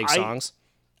these big songs.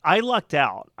 I lucked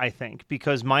out, I think,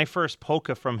 because my first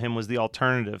polka from him was the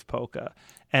alternative polka.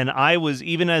 And I was,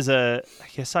 I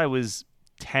guess I was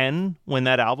 10 when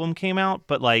that album came out,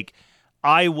 but like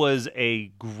I was a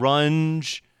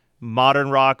grunge, modern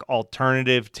rock,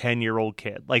 alternative 10-year-old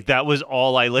kid. Like that was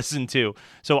all I listened to.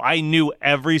 So I knew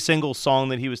every single song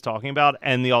that he was talking about.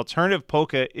 And the alternative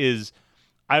polka is,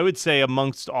 I would say,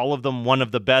 amongst all of them, one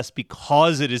of the best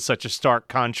because it is such a stark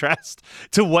contrast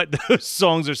to what those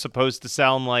songs are supposed to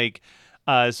sound like.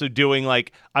 So doing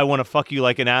like I Want to Fuck You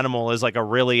Like an Animal is like a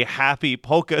really happy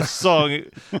polka song.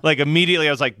 Like immediately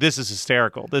I was like, this is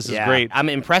hysterical. This is great. I'm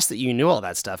impressed that you knew all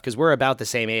that stuff because we're about the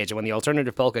same age. And when the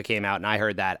alternative polka came out and I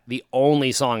heard that, the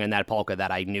only song in that polka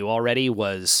that I knew already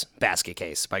was Basket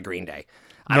Case by Green Day.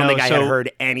 I don't think I had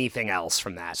heard anything else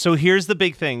from that. So here's the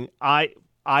big thing. I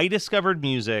discovered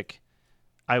music.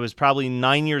 I was probably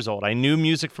 9 years old. I knew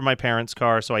music from my parents'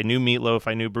 car, so I knew Meatloaf,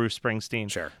 I knew Bruce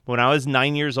Springsteen. Sure. When I was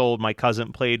 9 years old, my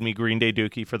cousin played me Green Day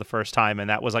Dookie for the first time, and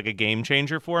that was like a game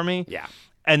changer for me. Yeah.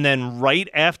 And then right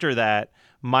after that,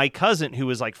 my cousin, who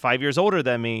was like 5 years older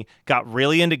than me, got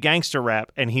really into gangster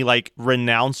rap, and he like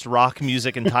renounced rock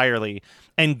music entirely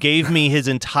and gave me his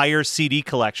entire CD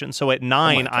collection. So at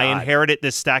 9, I inherited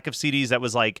this stack of CDs that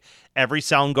was like every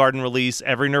Soundgarden release,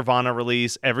 every Nirvana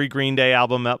release, every Green Day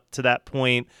album up to that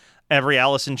point, every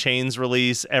Alice in Chains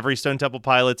release, every Stone Temple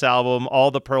Pilots album, all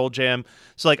the Pearl Jam.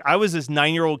 So like I was this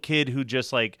 9-year-old kid who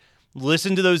just like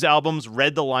listened to those albums,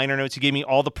 read the liner notes. He gave me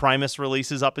all the Primus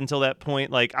releases up until that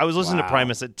point. Like I was listening to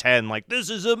Primus at 10. Like this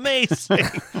is amazing.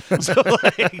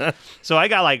 so I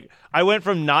got like I went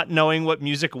from not knowing what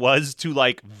music was to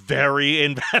like very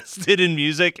invested in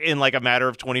music in like a matter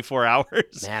of 24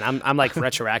 hours. Man, I'm like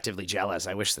retroactively jealous.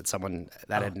 I wish that someone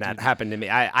that had not happened to me.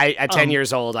 I at 10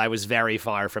 years old, I was very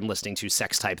far from listening to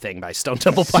Sex Type Thing by Stone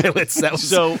Temple Pilots. That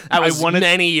was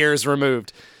many years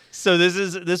removed. So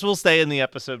this will stay in the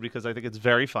episode because I think it's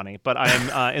very funny. But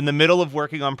I'm in the middle of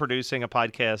working on producing a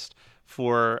podcast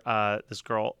for this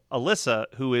girl, Alyssa,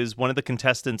 who is one of the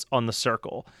contestants on The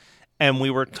Circle. And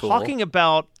we were talking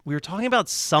about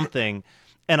something,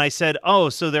 and I said, "Oh,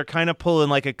 so they're kind of pulling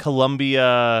like a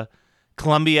Columbia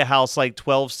House like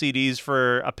 12 CDs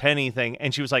for a penny thing."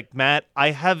 And she was like, "Matt, I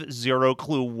have zero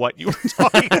clue what you were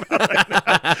talking about right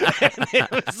now."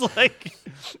 And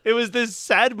it was this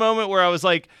sad moment where I was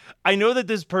like, I know that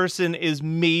this person is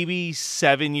maybe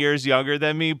 7 years younger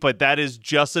than me, but that is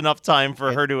just enough time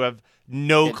for her to have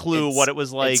no clue what it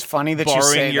was like. It's funny that you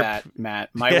say that, Matt.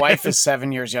 My wife is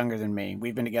 7 years younger than me.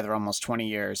 We've been together almost 20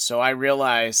 years. So I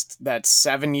realized that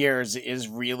 7 years is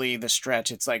really the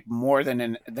stretch. It's like more than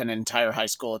an entire high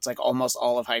school. It's like almost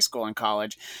all of high school and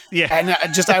college. Yeah. And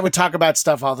I would talk about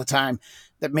stuff all the time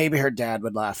that maybe her dad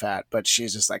would laugh at, but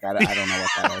she's just like, I don't know what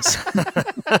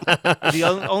that is. The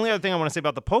only other thing I want to say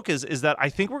about the polkas is that I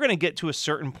think we're going to get to a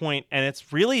certain point, and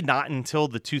it's really not until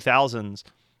the 2000s.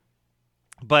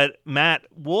 But Matt,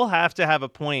 we'll have to have a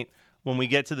point when we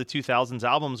get to the 2000s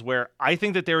albums where I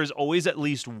think that there is always at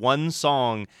least one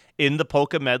song in the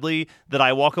polka medley that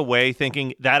I walk away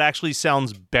thinking that actually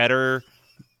sounds better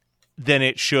than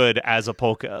it should as a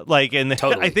polka. Like, and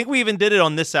totally. I think we even did it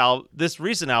on this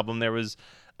recent album. There was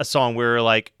a song where we were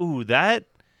like, ooh, that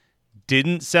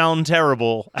didn't sound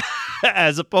terrible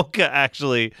as a polka,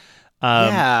 actually.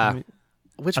 Yeah.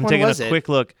 Which I'm one taking was a it? quick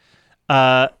look.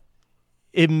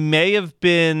 It may have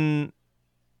been,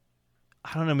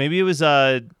 I don't know, maybe it was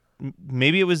the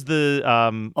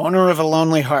Owner of a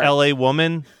Lonely Heart. LA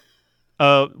Woman.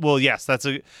 Well, yes, I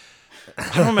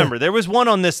don't remember. There was one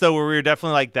on this though where we were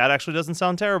definitely like, that actually doesn't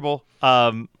sound terrible.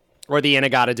 Or the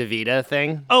Inagata Davida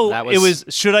thing. Oh, that was... it was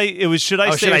should I stay or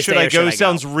should I go?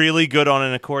 Sounds really good on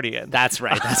an accordion. That's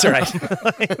right. That's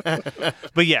right.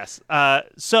 But yes,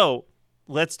 so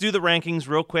let's do the rankings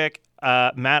real quick.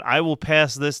 Matt, I will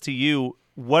pass this to you.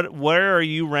 Where are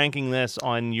you ranking this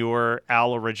on your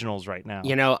Al originals right now?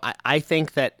 You know, I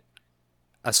think that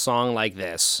a song like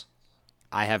this,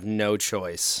 I have no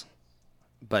choice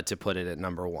but to put it at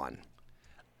number one.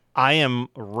 I am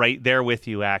right there with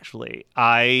you, actually.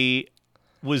 I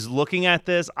was looking at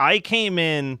this. I came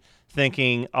in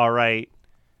thinking, all right,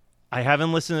 I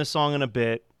haven't listened to this song in a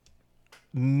bit.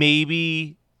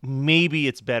 Maybe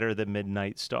it's better than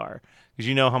Midnight Star. Because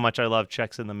you know how much I love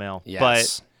Checks in the Mail. Yes.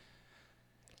 But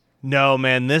No,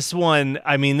 man, this one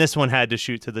had to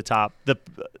shoot to the top.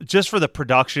 Just for the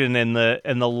production and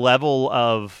the level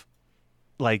of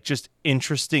like just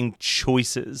interesting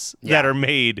choices that are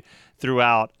made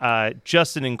throughout.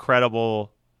 Just a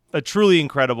truly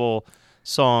incredible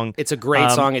song. It's a great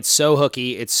song. It's so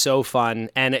hooky. It's so fun.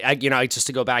 And just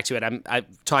to go back to it, I'm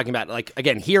talking about, like,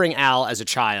 again, hearing Al as a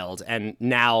child, and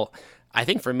now I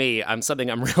think for me,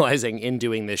 something I'm realizing in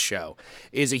doing this show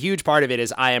is a huge part of it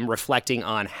is I am reflecting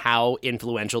on how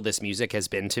influential this music has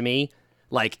been to me,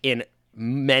 like in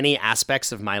many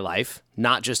aspects of my life,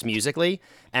 not just musically.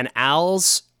 And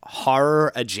Al's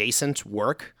horror adjacent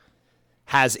work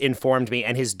has informed me,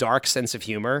 and his dark sense of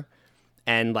humor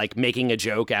and like making a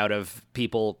joke out of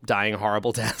people dying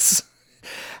horrible deaths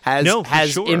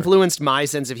has influenced my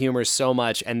sense of humor so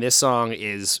much. And this song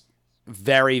is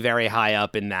very, very high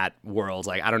up in that world.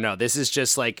 Like, I don't know. This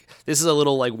is a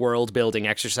little like world building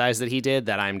exercise that he did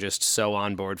that I'm just so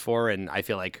on board for. And I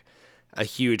feel like a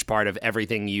huge part of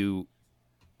everything you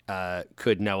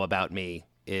could know about me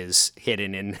is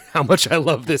hidden in how much I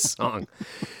love this song.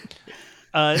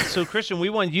 So, Christian, we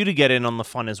want you to get in on the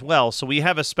fun as well. So we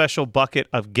have a special bucket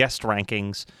of guest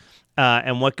rankings.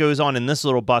 And what goes on in this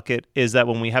little bucket is that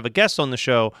when we have a guest on the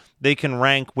show, they can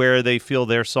rank where they feel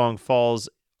their song falls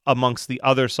amongst the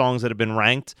other songs that have been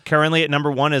ranked. Currently at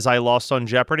number 1 is I Lost on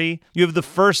Jeopardy. You have the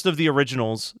first of the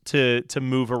originals to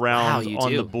move around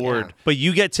on the board. Yeah. But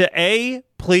you get to A,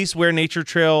 place where Nature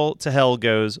Trail to Hell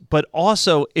goes. But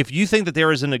also, if you think that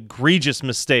there is an egregious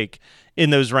mistake in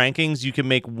those rankings, you can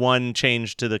make one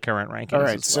change to the current rankings. All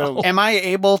right, so am I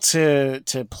able to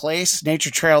place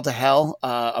Nature Trail to Hell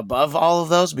above all of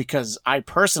those? Because I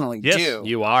personally do.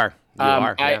 You are.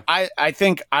 Yeah. I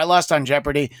think I Lost on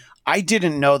Jeopardy. I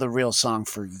didn't know the real song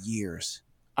for years.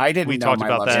 I didn't know talked My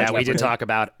about Love's that. on Yeah, Jeopardy. we did talk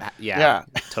about. Yeah.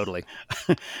 Totally.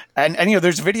 and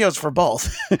there's videos for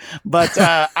both. But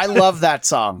I love that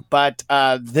song. But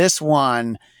this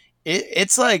one,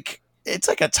 it's like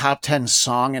a top 10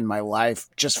 song in my life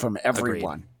just from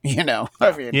everyone. Agreed. You know,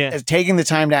 I mean, taking the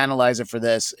time to analyze it for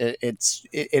this,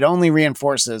 it only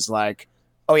reinforces like,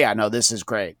 oh yeah, no, this is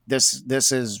great. This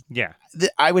is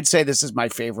I would say this is my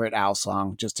favorite Al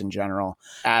song just in general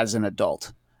as an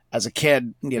adult. As a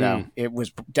kid, it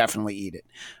was definitely Eat It.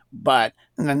 But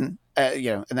and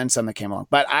then some that came along.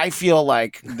 But I feel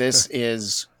like this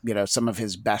is, some of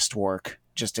his best work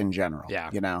just in general. Yeah.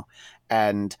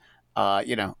 And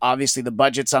obviously the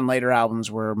budgets on later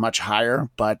albums were much higher,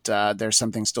 but there's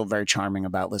something still very charming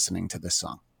about listening to this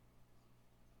song.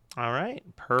 All right.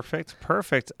 Perfect.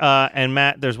 And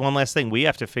Matt, there's one last thing we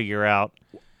have to figure out.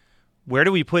 Where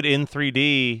do we put In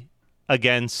 3D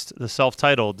against the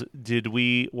self-titled? Did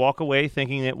we walk away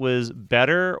thinking it was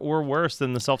better or worse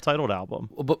than the self-titled album?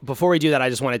 Well, before we do that, I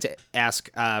just wanted to ask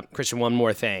Christian one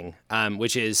more thing,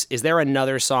 which is there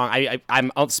another song?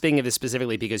 I'm speaking of this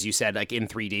specifically because you said like In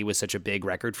 3D was such a big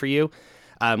record for you.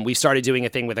 We started doing a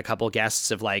thing with a couple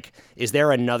guests of like, is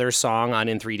there another song on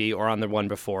In 3D or on the one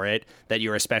before it that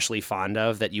you're especially fond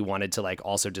of that you wanted to like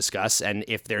also discuss? And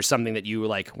if there's something that you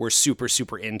like were super,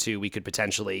 super into, we could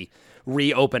potentially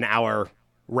reopen our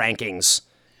rankings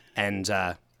and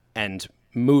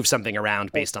move something around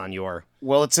based on your.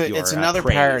 Well, it's another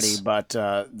praise. parody, but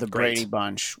the Brady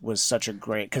Bunch was such a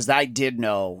great, because I did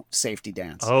know Safety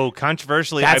Dance. Oh,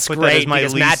 controversially, That's I put great that as my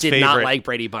least Matt did favorite. not like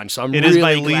Brady Bunch, so It really is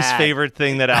my glad. least favorite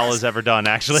thing that Al has ever done,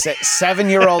 actually.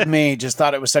 7-year-old me just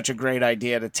thought it was such a great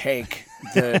idea to take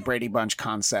the Brady Bunch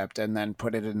concept and then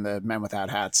put it in the Men Without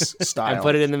Hats style. And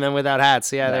put it in the Men Without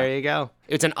Hats. Yeah, there you go.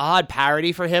 It's an odd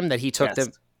parody for him that he took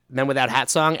the Men Without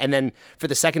Hats song, and then for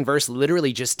the second verse,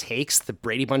 literally just takes the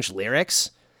Brady Bunch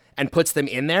lyrics and puts them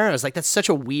in there. I was like, that's such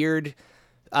a weird.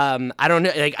 I don't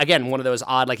know. Like, again, one of those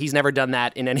odd. Like, he's never done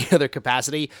that in any other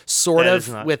capacity. Sort That of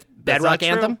is not- with that's not Bedrock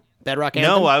Anthem. true. Bedrock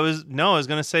Anthem. No, I was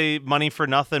gonna say Money for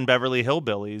Nothing, Beverly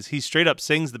Hillbillies. He straight up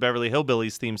sings the Beverly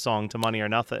Hillbillies theme song to Money or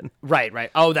Nothing.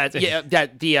 Right. Oh, exactly.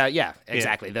 The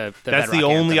That's Bedrock the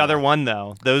only Anthem. other one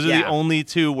though. Those are the only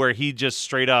two where he just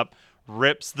straight up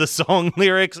rips the song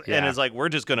lyrics and is like, "We're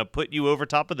just gonna put you over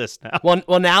top of this now."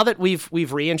 Well, now that we've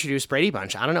reintroduced Brady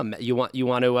Bunch, I don't know. You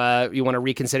want to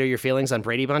reconsider your feelings on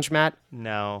Brady Bunch, Matt?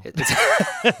 No,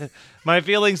 my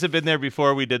feelings have been there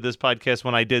before we did this podcast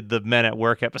when I did the Men at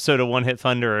Work episode of One Hit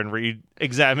Thunder and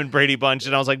re-examined Brady Bunch,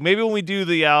 and I was like, maybe when we do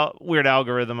the weird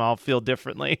algorithm, I'll feel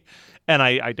differently. And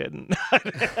I didn't.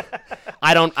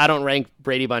 I don't rank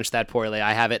Brady Bunch that poorly.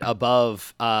 I have it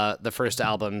above the first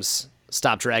album's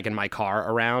Stop Dragging My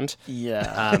Car Around.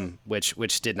 Yeah.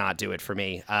 Which did not do it for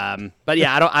me. But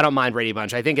yeah, I don't mind Brady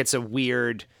Bunch. I think it's a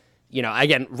weird,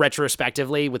 again,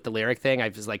 retrospectively with the lyric thing, I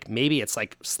was like, maybe it's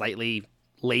like slightly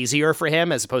lazier for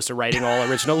him as opposed to writing all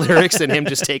original lyrics and him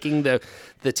just taking the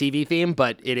TV theme.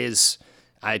 But it's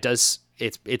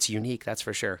unique, that's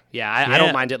for sure. Yeah, I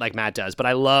don't mind it like Matt does, but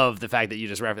I love the fact that you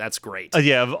just referenced. That's great.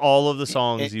 Yeah, of all of the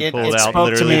songs you pulled it out,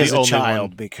 spoke literally to me as the a only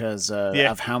child one. because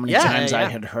of how many times I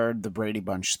had heard the Brady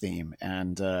Bunch theme,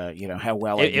 and how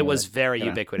well it was very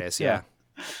ubiquitous. Yeah.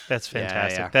 That's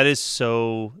fantastic. Yeah. That is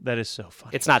so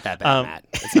funny. It's not that bad, Matt.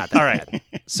 It's not that all bad. right.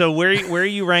 So where are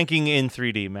you ranking in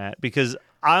 3D, Matt? Because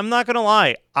I'm not going to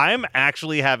lie, I'm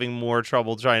actually having more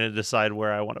trouble trying to decide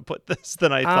where I want to put this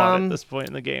than I thought at this point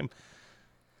in the game.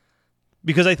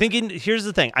 Because here's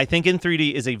the thing. I think In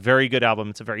 3D is a very good album.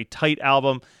 It's a very tight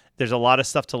album. There's a lot of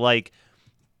stuff to like.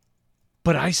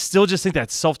 But I still just think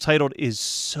that self-titled is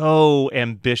so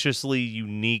ambitiously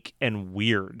unique and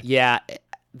weird. Yeah,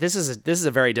 this is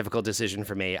a very difficult decision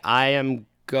for me. I'm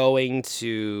going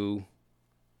to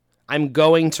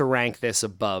rank this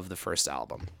above the first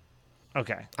album.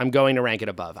 Okay. I'm going to rank it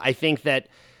above. I think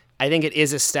it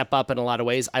is a step up in a lot of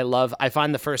ways. I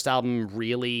find the first album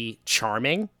really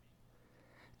charming.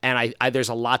 And I there's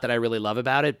a lot that I really love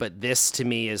about it, but this to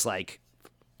me is like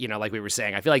we were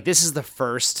saying, I feel like this is the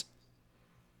first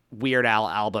Weird Al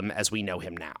album as we know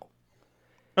him now.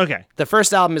 Okay. The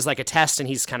first album is like a test, and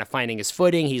he's kind of finding his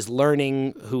footing. He's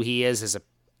learning who he is as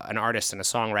an artist and a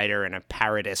songwriter and a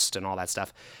parodist and all that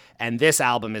stuff. And this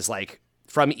album is like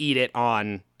from Eat It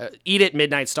on, Eat It,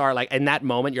 Midnight Star, like in that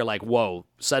moment you're like, whoa,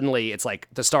 suddenly it's like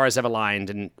the stars have aligned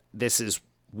and this is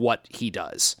what he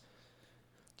does.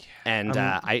 And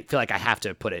I feel like I have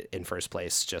to put it in first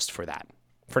place just for that,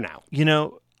 for now.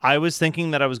 I was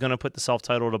thinking that I was going to put the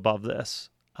self-titled above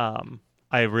this.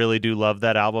 I really do love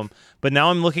that album. But now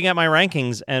I'm looking at my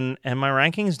rankings, and my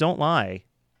rankings don't lie.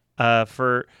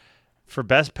 For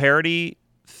Best Parody,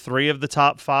 3 of the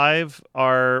top 5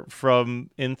 are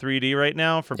from In 3D right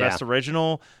now. For Best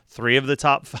Original, 3 of the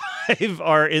top 5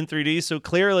 are In 3D. So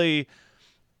clearly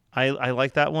I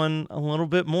like that one a little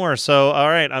bit more. So, all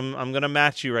right, I'm going to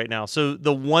match you right now. So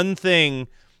the one thing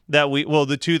that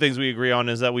the 2 things we agree on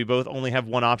is that we both only have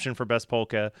one option for Best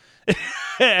Polka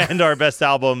and our best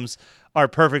albums are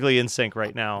perfectly in sync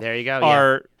right now. There you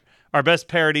go. Our best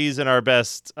parodies and our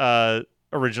best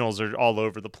originals are all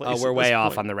over the place. Oh, we're way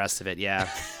off on the rest of it, yeah.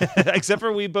 Except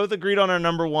for we both agreed on our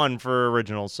number 1 for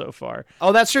originals so far.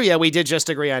 Oh, that's true. Yeah, we did just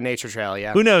agree on Nature Trail,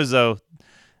 yeah. Who knows, though?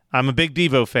 I'm a big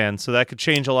Devo fan, so that could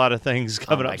change a lot of things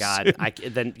coming up. Oh, my God. I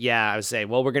would say,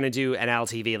 well, we're going to do an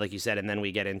LTV, like you said, and then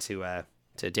we get into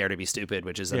to Dare to Be Stupid,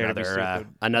 which is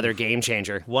another game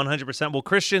changer. 100%. Well,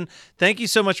 Christian, thank you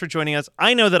so much for joining us.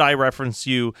 I know that I referenced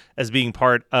you as being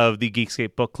part of the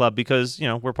Geekscape Book Club because,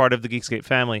 we're part of the Geekscape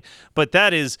family. But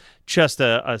that is just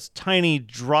a tiny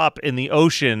drop in the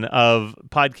ocean of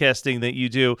podcasting that you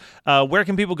do. Where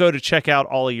can people go to check out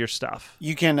all of your stuff?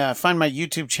 You can find my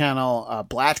YouTube channel,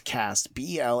 Blattcast,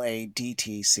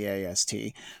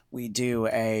 BLADTCAST. We do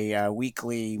a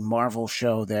weekly Marvel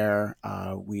show there.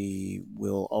 We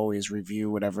will always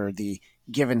review whatever the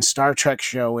given Star Trek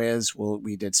show is.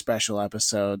 We did special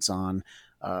episodes on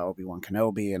Obi-Wan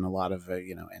Kenobi and a lot of,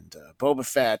 and Boba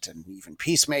Fett and even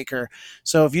Peacemaker.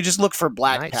 So if you just look for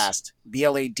Blattcast,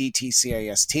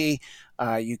 BLADTCAST,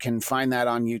 you can find that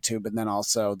on YouTube, and then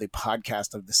also the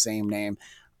podcast of the same name.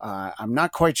 I'm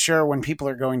not quite sure when people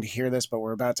are going to hear this, but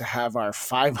we're about to have our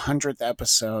 500th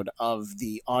episode of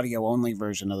the audio-only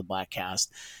version of the Blattcast.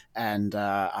 And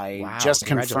I just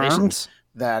confirmed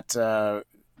that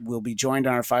we'll be joined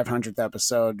on our 500th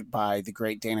episode by the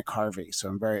great Dana Carvey. So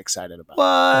I'm very excited about it.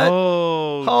 What?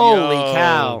 Oh, holy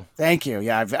cow. Thank you.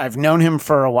 Yeah, I've known him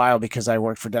for a while because I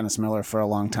worked for Dennis Miller for a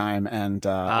long time. And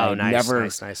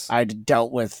nice. I'd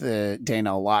dealt with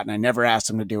Dana a lot, and I never asked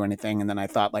him to do anything. And then I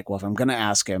thought, if I'm going to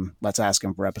ask him, let's ask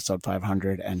him for episode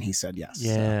 500. And he said yes.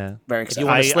 Yeah. So, very excited. If you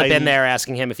want to slip in there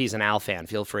asking him if he's an Al fan,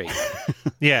 feel free.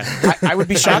 Yeah. I would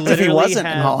be shocked if he wasn't,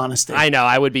 in all honesty. I know.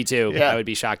 I would be too. Yeah. I would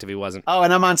be shocked if he wasn't. Oh,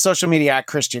 and I'm on social media at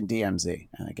Christian DMZ.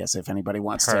 And I guess if anybody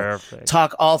wants to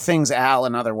talk all things Al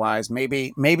and otherwise,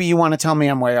 maybe you want to tell me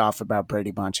I'm way off about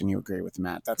Brady Bunch and you agree with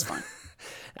Matt. That's fine.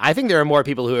 I think there are more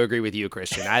people who agree with you,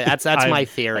 Christian. That's my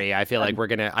theory. I feel like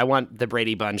I want the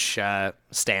Brady Bunch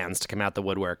stands to come out the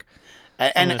woodwork.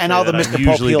 And all the Mr.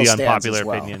 Usually Popeil the stands unpopular as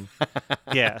well. opinion.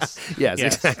 Yes. Yes,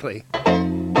 exactly.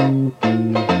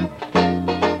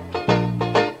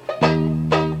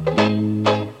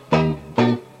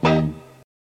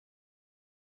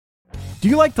 Do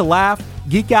you like to laugh,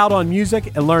 geek out on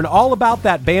music, and learn all about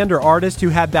that band or artist who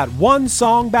had that one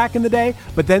song back in the day,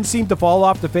 but then seemed to fall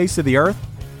off the face of the earth?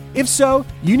 If so,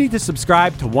 you need to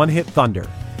subscribe to One Hit Thunder.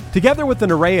 Together with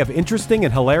an array of interesting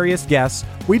and hilarious guests,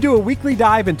 we do a weekly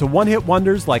dive into one-hit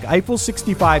wonders like Eiffel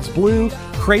 65's Blue,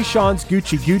 Krayshawn's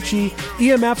Gucci Gucci,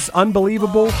 EMF's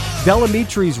Unbelievable,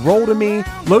 Delamitri's Roll to Me,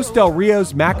 Los Del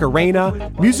Rio's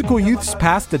Macarena, Musical Youth's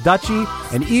Pass to Dutchie,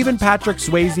 and even Patrick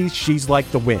Swayze's She's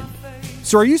Like the Wind.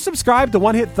 So are you subscribed to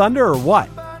One Hit Thunder or what?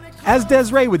 As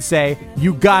Desiree would say,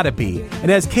 you gotta be.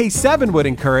 And as K7 would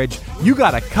encourage, you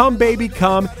gotta come, baby,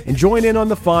 come and join in on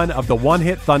the fun of the One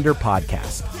Hit Thunder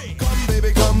podcast. Come,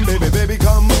 baby, come, baby, baby,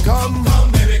 come, come.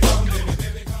 Come, baby, come, baby,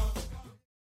 baby, come.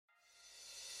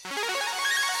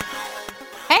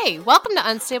 Hey, welcome to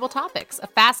Unstable Topics, a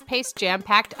fast-paced,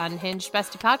 jam-packed, unhinged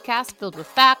bestie podcast filled with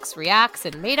facts, reacts,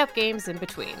 and made-up games in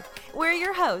between. We're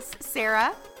your hosts,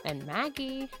 Sarah And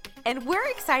Maggie. and we're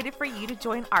excited for you to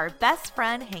join our best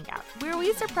friend hangout, where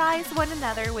we surprise one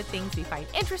another with things we find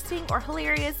interesting or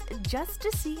hilarious just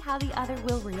to see how the other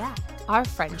will react. Our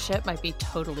friendship might be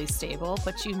totally stable,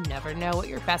 but you never know what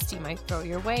your bestie might throw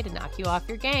your way to knock you off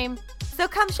your game. So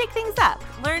come shake things up,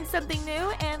 learn something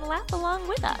new, and laugh along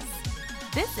with us.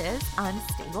 This is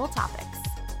Unstable Topics.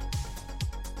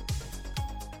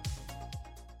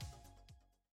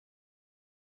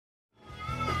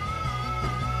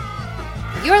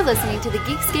 You're listening to the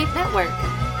Geekscape Network.